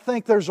 I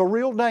think there's a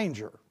real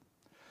danger.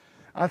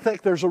 I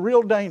think there's a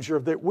real danger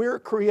that we're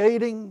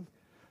creating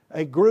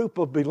a group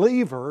of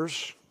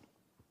believers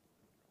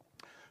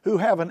who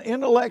have an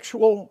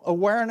intellectual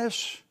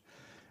awareness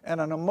and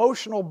an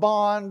emotional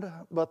bond,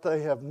 but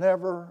they have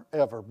never,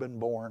 ever been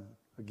born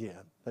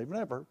again. They've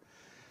never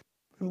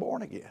been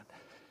born again.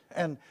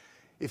 And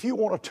if you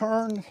want to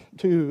turn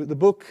to the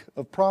book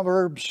of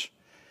Proverbs,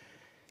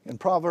 in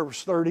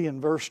Proverbs 30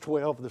 and verse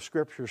 12, the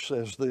Scripture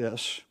says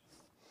this,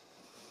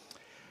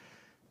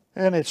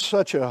 and it's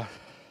such a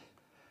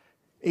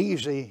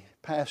easy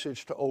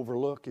passage to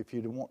overlook if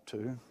you want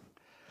to,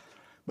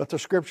 but the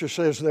Scripture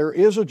says, there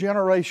is a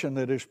generation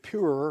that is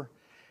pure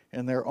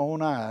in their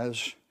own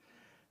eyes,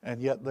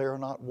 and yet they are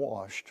not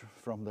washed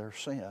from their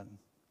sin.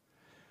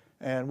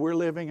 And we're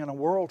living in a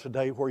world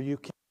today where you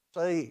can't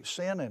say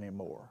sin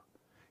anymore.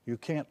 You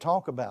can't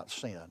talk about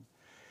sin.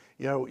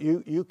 You know,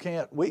 you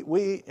can't,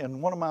 we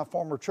in one of my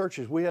former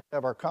churches, we had to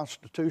have our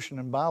Constitution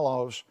and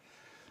bylaws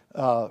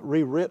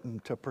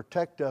rewritten to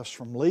protect us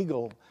from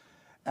legal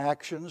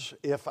actions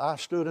if I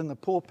stood in the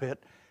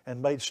pulpit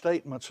and made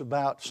statements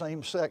about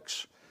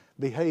same-sex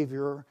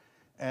behavior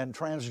and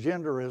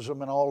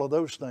transgenderism and all of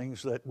those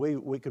things, that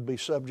we could be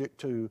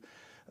subject to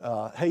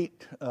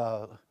hate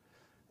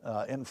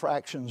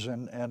infractions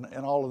and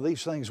all of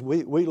these things.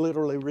 We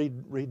literally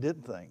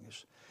redid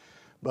things.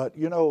 But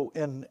you know,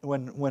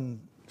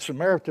 when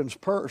Samaritan's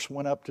Purse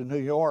went up to New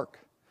York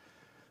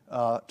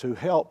to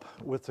help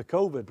with the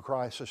COVID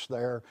crisis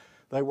there,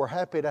 they were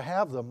happy to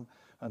have them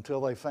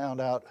until they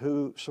found out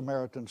who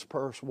Samaritan's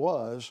Purse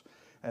was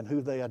and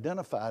who they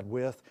identified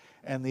with,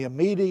 and the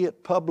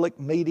immediate public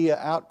media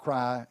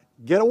outcry,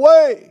 get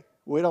away,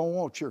 we don't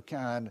want your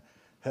kind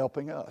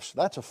helping us.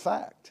 That's a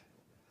fact.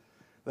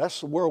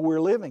 That's the world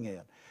we're living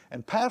in.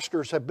 And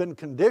pastors have been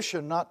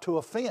conditioned not to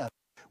offend.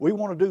 We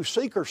want to do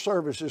seeker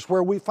services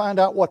where we find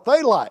out what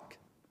they like.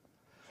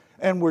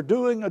 And we're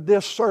doing a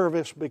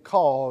disservice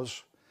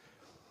because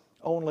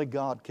only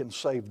God can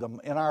save them.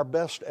 In our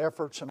best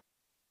efforts and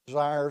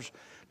desires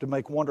to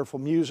make wonderful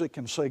music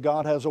and say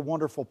God has a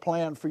wonderful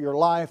plan for your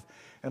life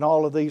and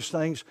all of these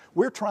things,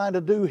 we're trying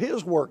to do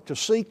His work to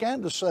seek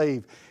and to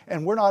save.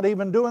 And we're not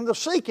even doing the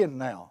seeking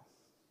now.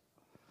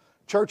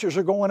 Churches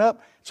are going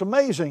up. It's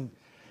amazing.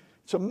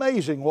 It's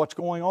amazing what's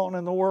going on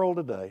in the world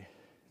today.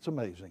 It's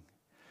amazing.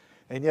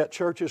 And yet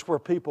churches where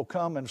people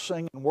come and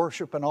sing and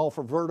worship and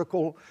offer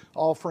vertical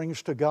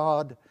offerings to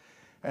God,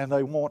 and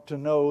they want to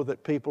know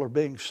that people are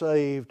being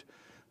saved,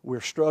 we're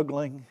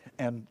struggling.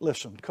 And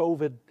listen,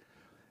 COVID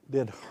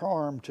did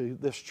harm to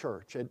this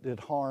church. It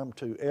did harm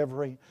to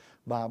every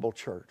Bible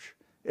church.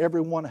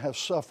 Everyone has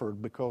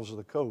suffered because of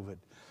the COVID.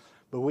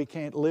 But we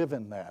can't live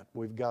in that.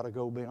 We've got to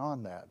go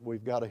beyond that.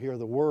 We've got to hear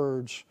the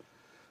words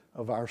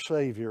of our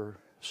Savior,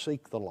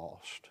 seek the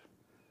lost.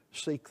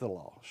 Seek the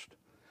lost.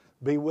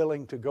 Be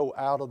willing to go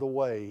out of the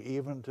way,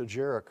 even to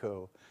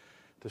Jericho,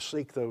 to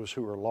seek those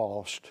who are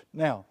lost.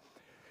 Now,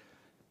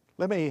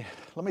 let me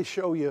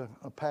show you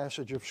a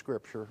passage of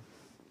Scripture.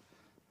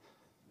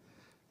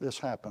 This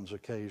happens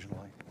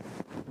occasionally.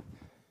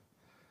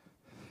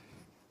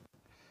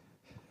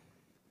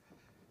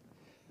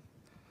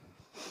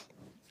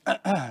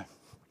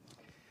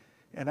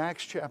 In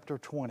Acts chapter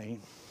 20,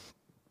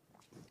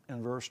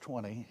 in verse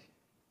 20,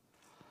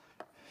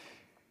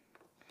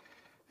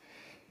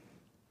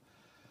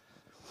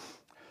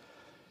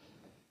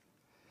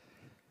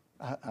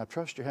 I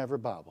trust you have your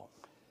Bible.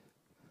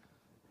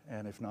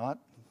 And if not,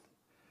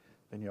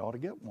 then you ought to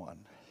get one.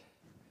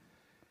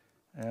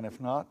 And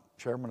if not,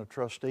 Chairman of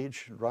Trustees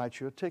should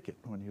write you a ticket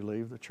when you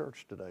leave the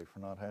church today for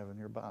not having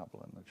your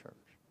Bible in the church.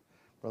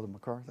 Brother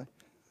McCarthy?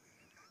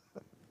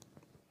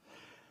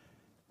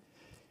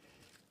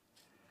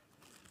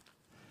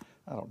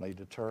 I don't need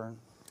to turn.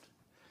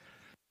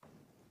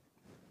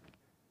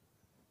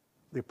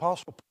 The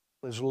Apostle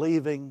Paul is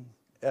leaving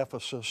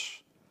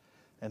Ephesus,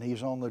 and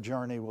he's on the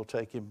journey will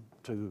take him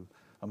to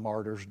a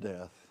martyr's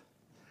death.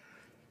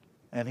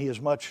 And he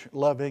is much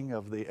loving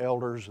of the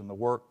elders and the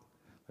work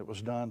that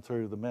was done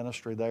through the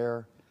ministry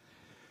there.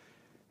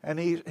 And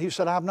he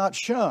said, I've not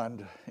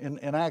shunned,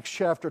 in Acts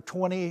chapter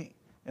 20,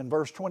 in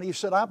verse 20, he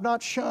said, I've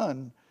not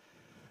shunned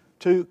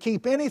to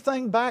keep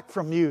anything back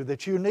from you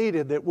that you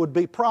needed that would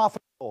be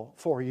profitable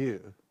for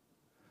you.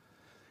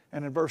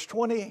 And in verse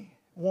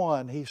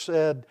 21, he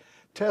said,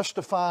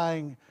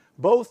 testifying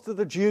both to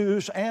the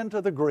Jews and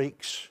to the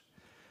Greeks,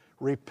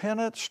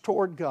 repentance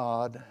toward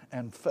God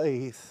and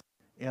faith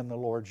in the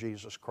Lord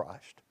Jesus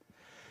Christ.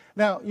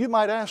 Now, you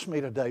might ask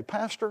me today,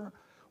 Pastor,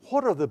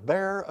 what are the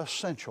bare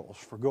essentials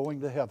for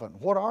going to heaven?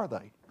 What are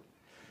they?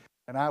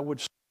 And I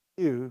would say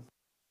to you,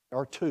 there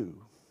are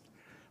two: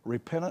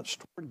 repentance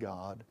toward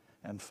God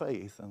and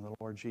faith in the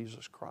Lord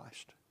Jesus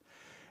Christ.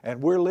 And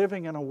we're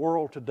living in a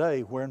world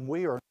today when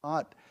we are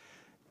not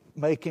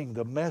making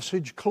the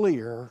message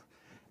clear,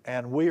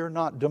 and we are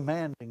not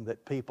demanding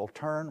that people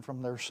turn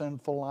from their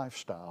sinful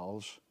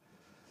lifestyles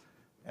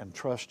and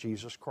trust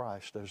Jesus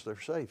Christ as their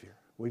Savior.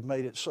 We've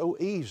made it so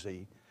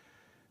easy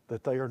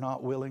that they are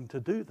not willing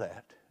to do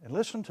that. And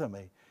listen to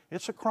me,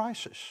 it's a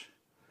crisis.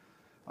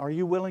 Are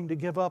you willing to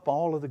give up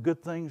all of the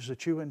good things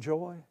that you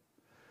enjoy?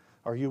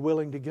 Are you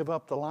willing to give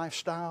up the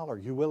lifestyle? Are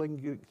you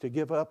willing to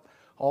give up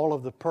all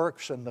of the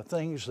perks and the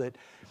things that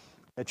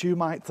you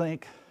might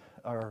think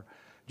are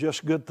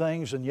just good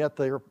things, and yet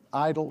they're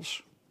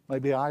idols,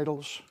 maybe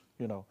idols?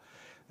 You know,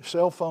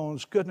 cell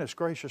phones, goodness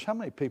gracious, how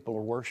many people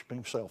are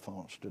worshiping cell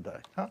phones today?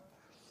 Huh?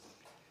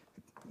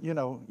 You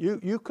know,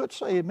 you could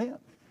say amen.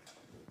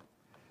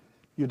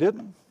 You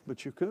didn't,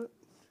 but you could.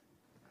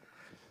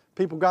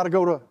 People got to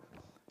go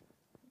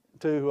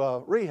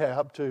to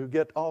rehab to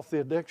get off the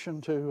addiction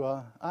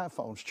to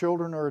iPhones.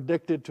 Children are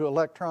addicted to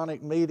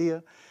electronic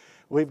media.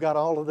 We've got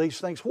all of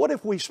these things. What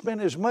if we spent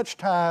as much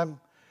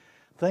time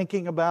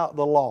thinking about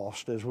the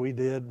lost as we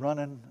did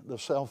running the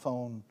cell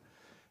phone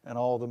and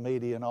all the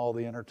media and all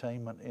the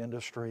entertainment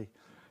industry?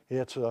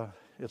 It's a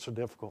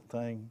difficult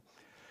thing.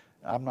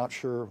 I'm not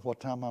sure what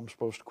time I'm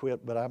supposed to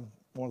quit, but I'm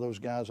one of those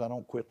guys, I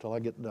don't quit till I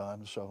get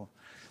done. So,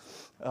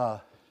 I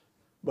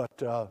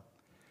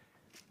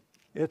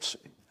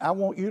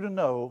want you to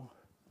know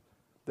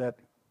that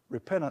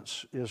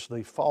repentance is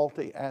the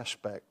faulty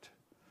aspect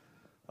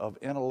of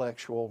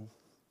intellectual,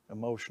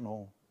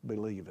 emotional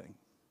believing.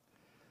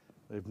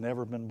 They've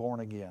never been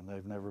born again.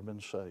 They've never been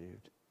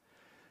saved.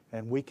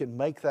 And we can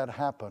make that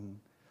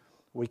happen.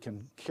 We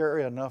can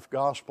carry enough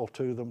gospel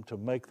to them to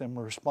make them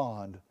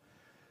respond,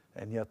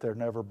 and yet they're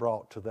never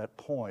brought to that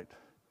point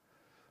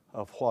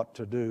of what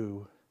to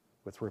do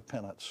with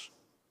repentance.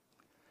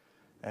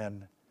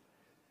 And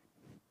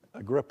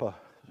Agrippa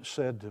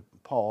said to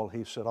Paul,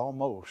 he said,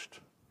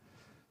 almost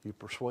you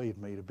persuade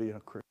me to be a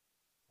Christian.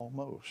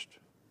 Almost.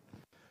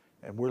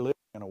 And we're living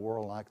in a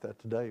world like that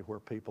today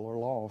where people are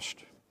lost.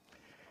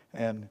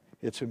 And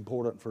it's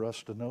important for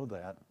us to know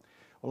that.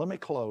 Well, let me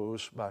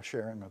close by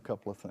sharing a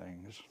couple of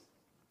things.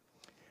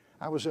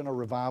 I was in a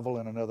revival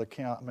in another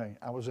county.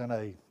 I was in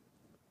a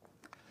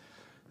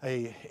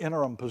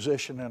interim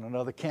position in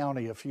another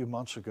county a few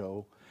months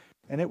ago,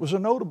 and it was a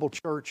notable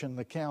church in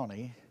the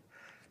county,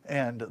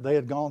 and they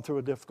had gone through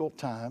a difficult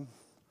time,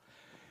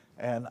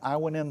 and I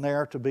went in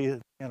there to be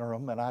an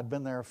interim, and I'd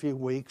been there a few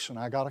weeks, and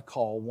I got a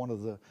call. One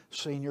of the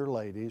senior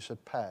ladies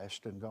had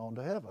passed and gone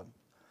to heaven.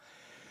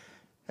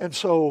 And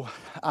so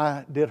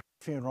I did her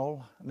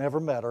funeral, never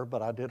met her,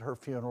 but I did her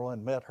funeral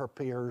and met her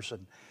peers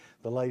and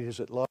the ladies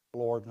that loved the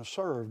Lord and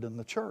served in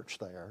the church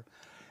there.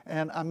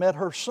 And I met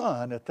her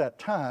son at that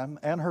time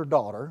and her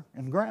daughter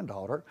and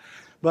granddaughter.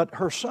 But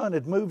her son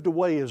had moved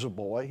away as a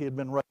boy. He had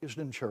been raised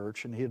in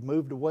church, and he had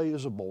moved away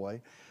as a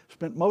boy,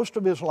 spent most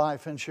of his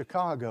life in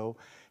Chicago,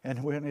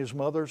 and when his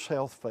mother's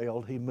health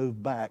failed, he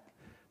moved back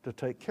to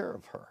take care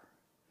of her.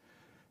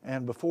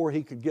 And before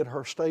he could get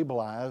her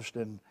stabilized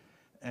and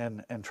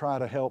try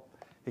to help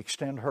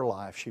extend her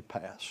life, she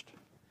passed.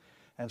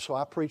 And so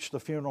I preached the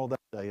funeral that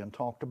day and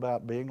talked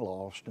about being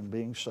lost and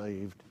being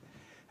saved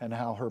and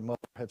how her mother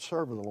had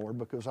served the Lord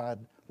because I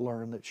had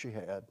learned that she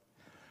had.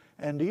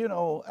 And do you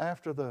know,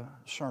 after the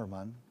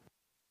sermon,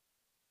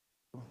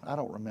 I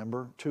don't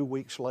remember, 2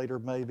 weeks later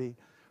maybe,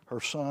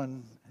 her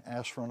son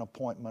asked for an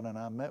appointment and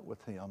I met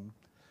with him.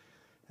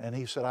 And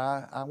he said,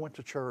 I went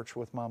to church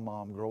with my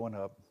mom growing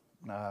up,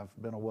 and I've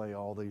been away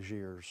all these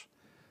years,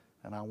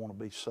 and I want to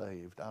be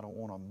saved. I don't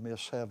want to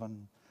miss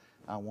heaven.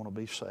 I want to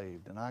be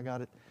saved. And I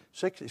got it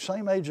 60,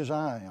 same age as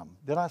I am.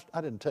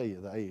 I didn't tell you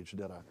the age,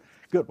 did I?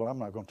 Good, well, I'm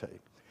not going to tell you.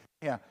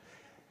 Yeah.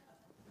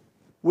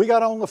 We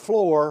got on the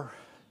floor,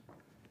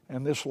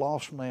 and this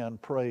lost man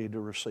prayed to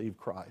receive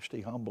Christ.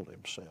 He humbled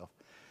himself,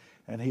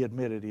 and he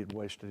admitted he had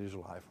wasted his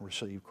life and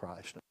received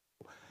Christ.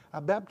 I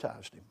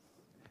baptized him,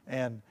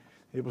 and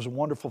it was a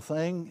wonderful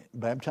thing.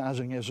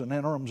 Baptizing as an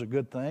interim is a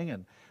good thing,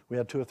 and we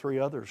had 2 or 3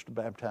 others to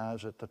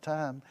baptize at the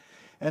time.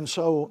 And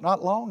so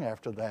not long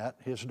after that,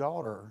 his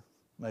daughter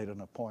made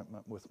an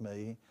appointment with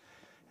me,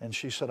 and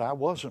she said, I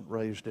wasn't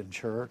raised in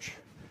church,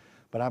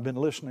 but I've been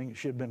listening.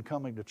 She had been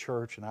coming to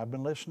church, and I've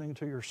been listening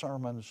to your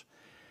sermons,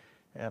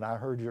 and I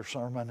heard your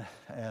sermon,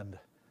 and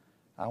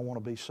I want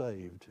to be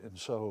saved. And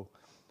so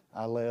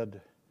I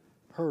led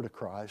her to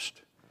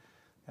Christ,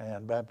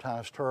 and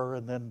baptized her.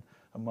 And then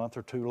a month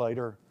or two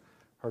later,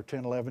 her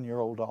 10,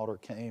 11-year-old daughter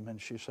came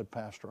and she said,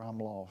 Pastor, I'm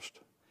lost.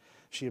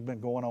 She had been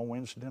going on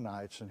Wednesday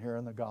nights and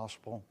hearing the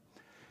gospel.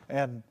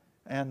 And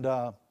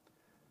I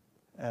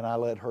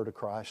led her to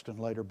Christ and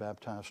later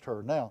baptized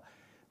her. Now,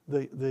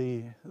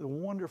 the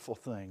wonderful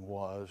thing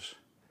was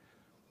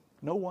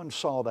no one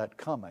saw that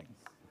coming.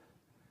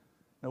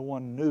 No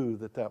one knew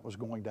that that was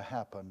going to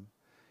happen.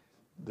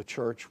 The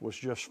church was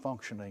just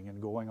functioning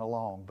and going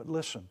along. But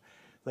listen,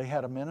 they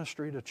had a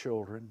ministry to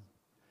children.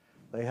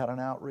 They had an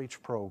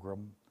outreach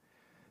program.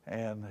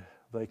 And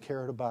they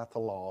cared about the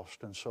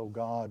lost. And so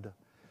God,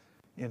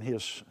 in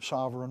His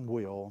sovereign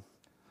will,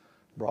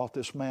 brought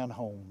this man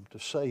home to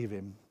save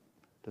him,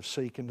 to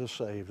seek and to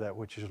save that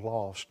which is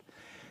lost.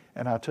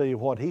 And I tell you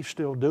what, He's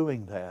still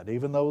doing that,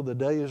 even though the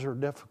days are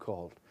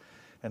difficult,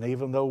 and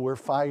even though we're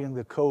fighting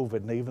the COVID,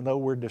 and even though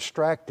we're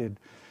distracted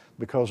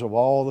because of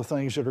all the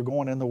things that are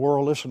going in the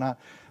world. Listen,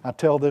 I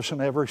tell this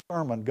in every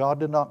sermon. God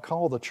did not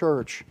call the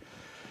church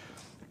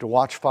to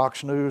watch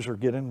Fox News or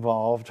get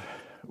involved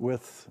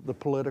with the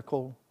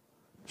political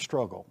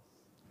struggle.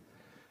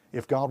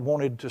 If God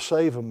wanted to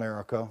save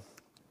America,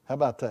 how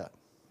about that?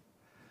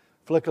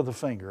 Flick of the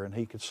finger and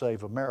He could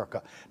save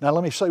America. Now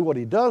let me say what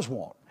He does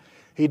want.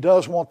 He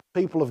does want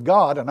the people of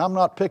God, and I'm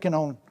not picking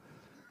on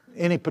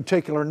any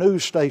particular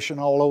news station,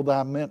 although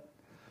I meant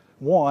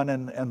one,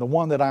 and the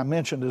one that I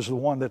mentioned is the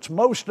one that's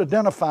most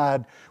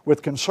identified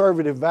with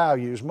conservative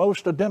values,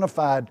 most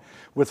identified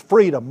with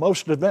freedom,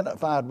 most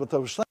identified with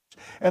those things.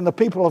 And the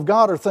people of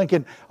God are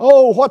thinking,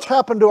 oh, what's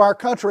happened to our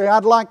country?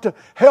 I'd like to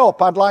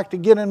help. I'd like to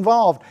get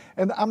involved.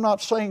 And I'm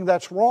not saying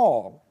that's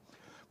wrong,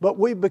 but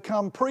we've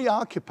become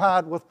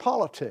preoccupied with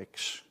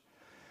politics.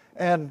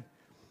 And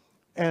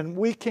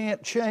we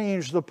can't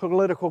change the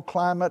political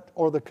climate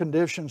or the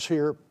conditions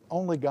here.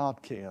 Only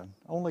God can.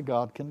 Only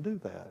God can do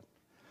that.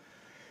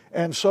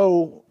 And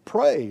so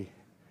pray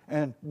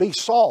and be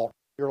salt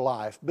in your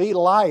life. Be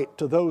light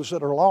to those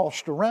that are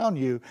lost around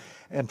you,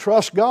 and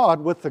trust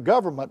God with the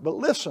government. But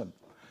listen,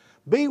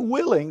 be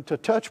willing to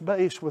touch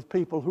base with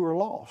people who are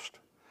lost.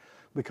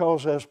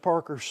 Because as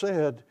Parker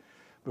said,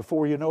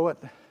 before you know it,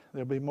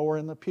 there'll be more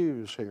in the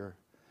pews here.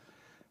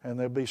 And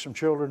there'll be some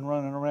children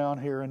running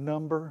around here in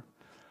number.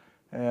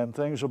 And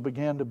things will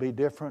begin to be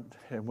different.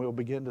 And we'll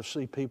begin to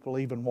see people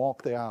even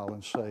walk the aisle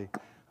and say,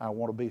 I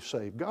want to be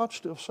saved. God's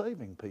still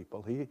saving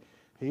people. He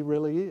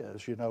really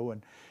is, you know.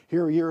 And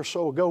here a year or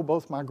so ago,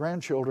 both my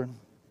grandchildren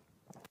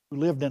who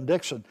lived in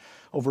Dixon,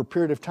 over a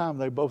period of time,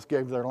 they both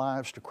gave their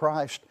lives to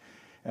Christ.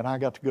 And I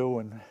got to go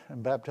and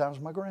baptize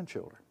my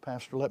grandchildren.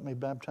 Pastor let me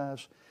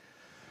baptize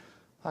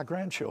my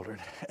grandchildren.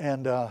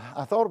 And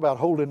I thought about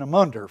holding them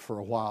under for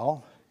a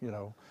while, you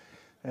know,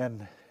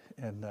 and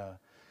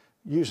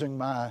using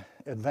my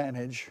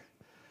advantage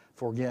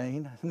for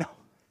gain. No.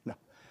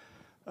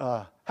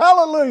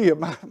 Hallelujah,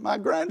 my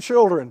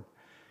grandchildren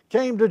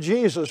came to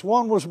Jesus.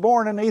 One was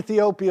born in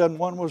Ethiopia and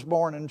one was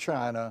born in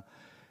China.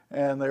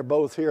 And they're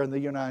both here in the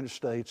United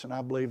States. And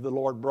I believe the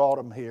Lord brought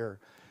them here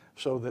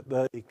so that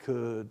they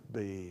could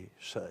be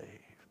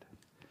saved.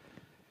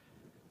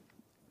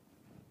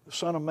 The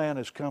Son of Man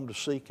has come to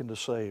seek and to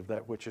save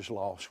that which is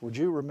lost. Would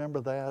you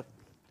remember that?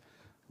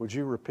 Would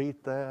you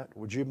repeat that?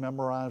 Would you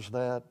memorize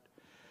that?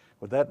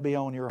 Would that be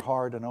on your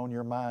heart and on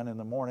your mind in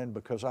the morning?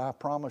 Because I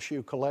promise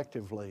you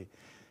collectively,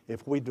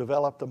 if we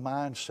develop the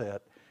mindset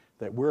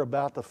that we're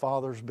about the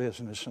Father's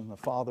business and the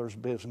Father's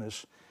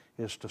business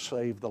is to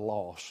save the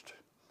lost,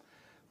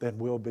 then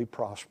we'll be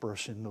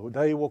prosperous. And the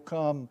day will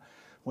come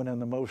when in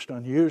the most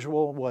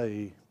unusual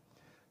way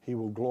He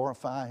will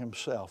glorify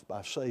Himself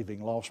by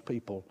saving lost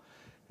people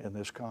in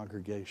this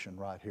congregation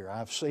right here.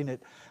 I've seen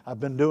it. I've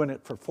been doing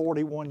it for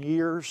 41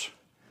 years.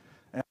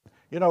 And,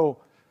 you know,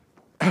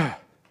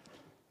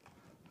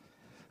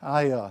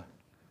 I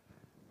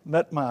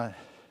met my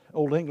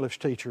old English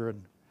teacher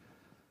in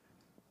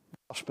the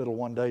hospital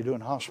one day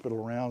doing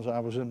hospital rounds. I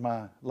was in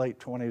my late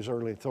 20s,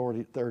 early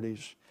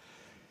 30s.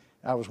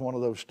 I was one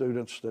of those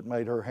students that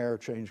made her hair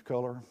change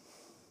color.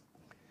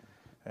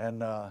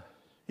 And,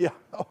 yeah,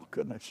 oh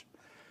goodness.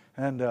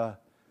 And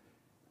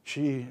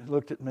she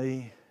looked at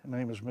me. Her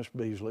name is Miss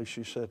Beasley.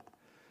 She said,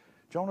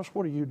 Jonas,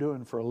 what are you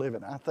doing for a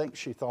living? I think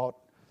she thought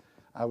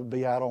I would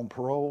be out on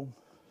parole.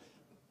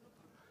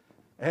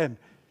 And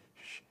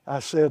I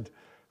said,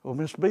 well,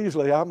 Miss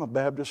Beasley, I'm a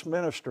Baptist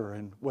minister.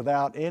 And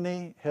without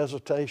any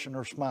hesitation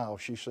or smile,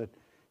 she said,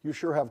 you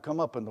sure have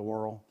come up in the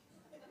world.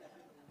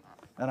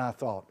 And I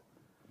thought,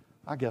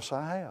 I guess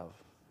I have.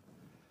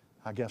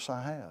 I guess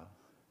I have.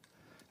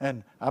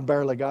 And I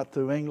barely got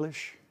through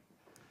English.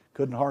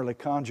 Couldn't hardly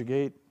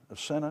conjugate a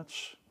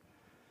sentence.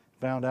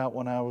 Found out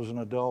when I was an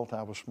adult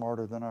I was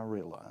smarter than I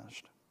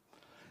realized.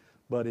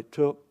 But it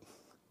took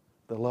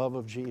the love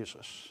of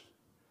Jesus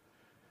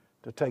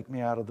to take me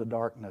out of the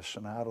darkness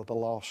and out of the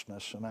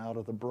lostness and out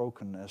of the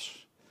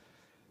brokenness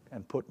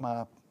and put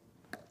my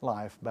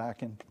life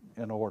back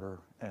in order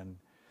and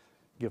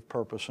give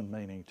purpose and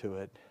meaning to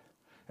it.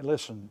 And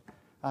listen,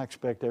 I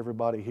expect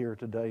everybody here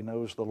today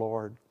knows the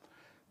Lord.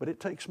 But it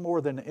takes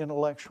more than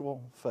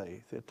intellectual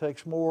faith. It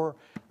takes more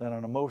than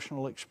an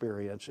emotional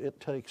experience. It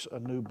takes a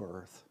new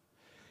birth.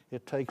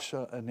 It takes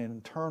an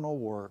internal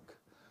work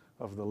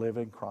of the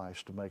living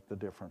Christ to make the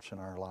difference in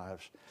our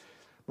lives.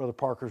 Brother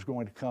Parker's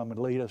going to come and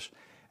lead us.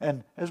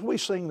 And as we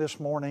sing this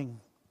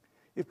morning,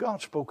 if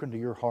God's spoken to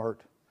your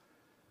heart,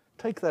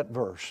 take that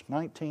verse,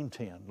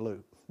 19:10,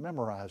 Luke,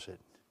 memorize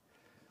it,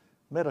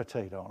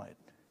 meditate on it.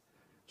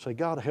 Say,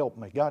 God help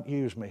me, God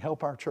use me,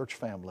 help our church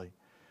family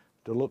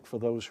to look for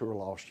those who are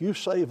lost. You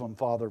save them,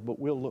 Father, but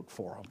we'll look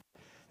for them.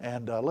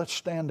 And let's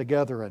stand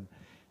together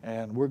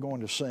and we're going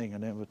to sing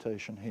an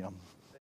invitation hymn.